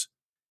 weeks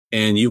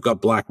and you've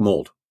got black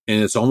mold.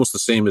 And it's almost the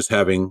same as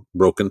having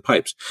broken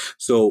pipes.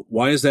 So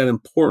why is that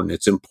important?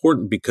 It's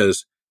important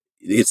because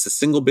it's the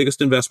single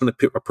biggest investment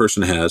a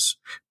person has.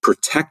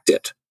 Protect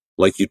it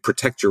like you'd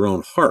protect your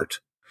own heart.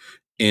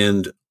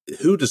 And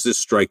who does this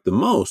strike the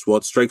most? Well,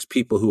 it strikes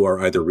people who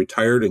are either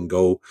retired and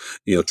go,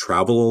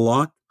 travel a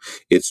lot.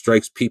 It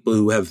strikes people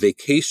who have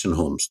vacation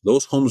homes.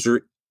 Those homes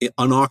are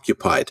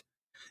unoccupied.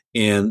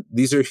 And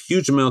these are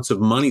huge amounts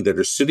of money that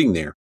are sitting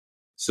there.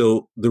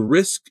 So the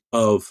risk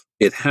of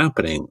it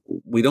happening,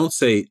 we don't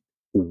say,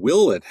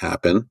 will it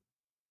happen?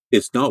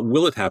 It's not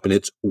will it happen.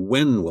 It's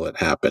when will it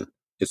happen?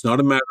 It's not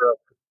a matter of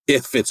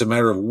if, it's a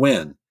matter of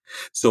when.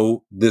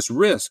 So this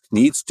risk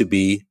needs to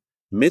be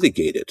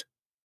mitigated.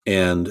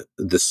 And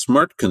the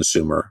smart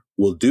consumer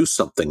will do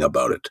something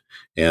about it.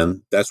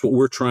 And that's what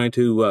we're trying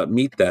to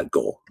meet that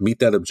goal, meet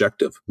that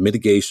objective,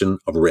 mitigation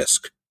of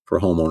risk for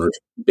homeowners,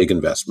 big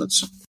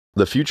investments.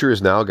 The future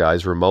is now,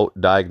 guys. Remote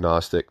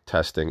diagnostic,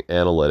 testing,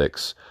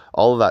 analytics,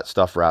 all of that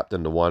stuff wrapped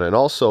into one. And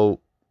also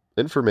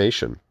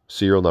information,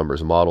 serial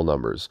numbers, model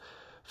numbers,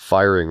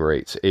 firing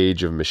rates,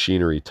 age of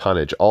machinery,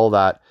 tonnage, all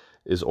that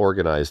is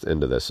organized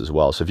into this as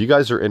well. So if you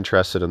guys are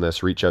interested in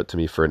this, reach out to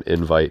me for an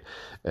invite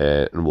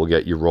and we'll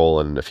get you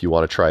rolling. If you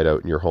want to try it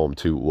out in your home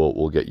too,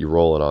 we'll get you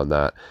rolling on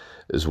that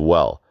as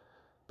well.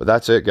 But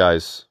that's it,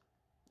 guys.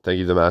 Thank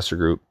you to the Master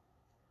Group.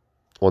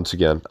 Once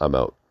again, I'm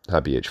out.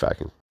 Happy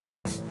HVACing.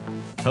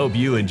 Hope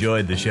you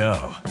enjoyed the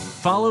show.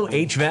 Follow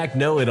HVAC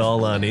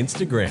Know-It-All on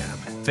Instagram,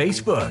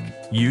 Facebook,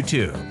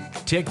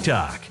 YouTube,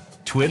 TikTok,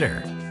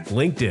 Twitter,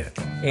 LinkedIn,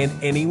 and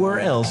anywhere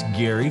else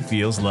Gary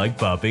feels like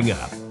popping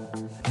up.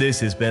 This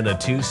has been a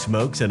Two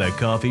Smokes and a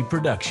Coffee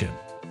production.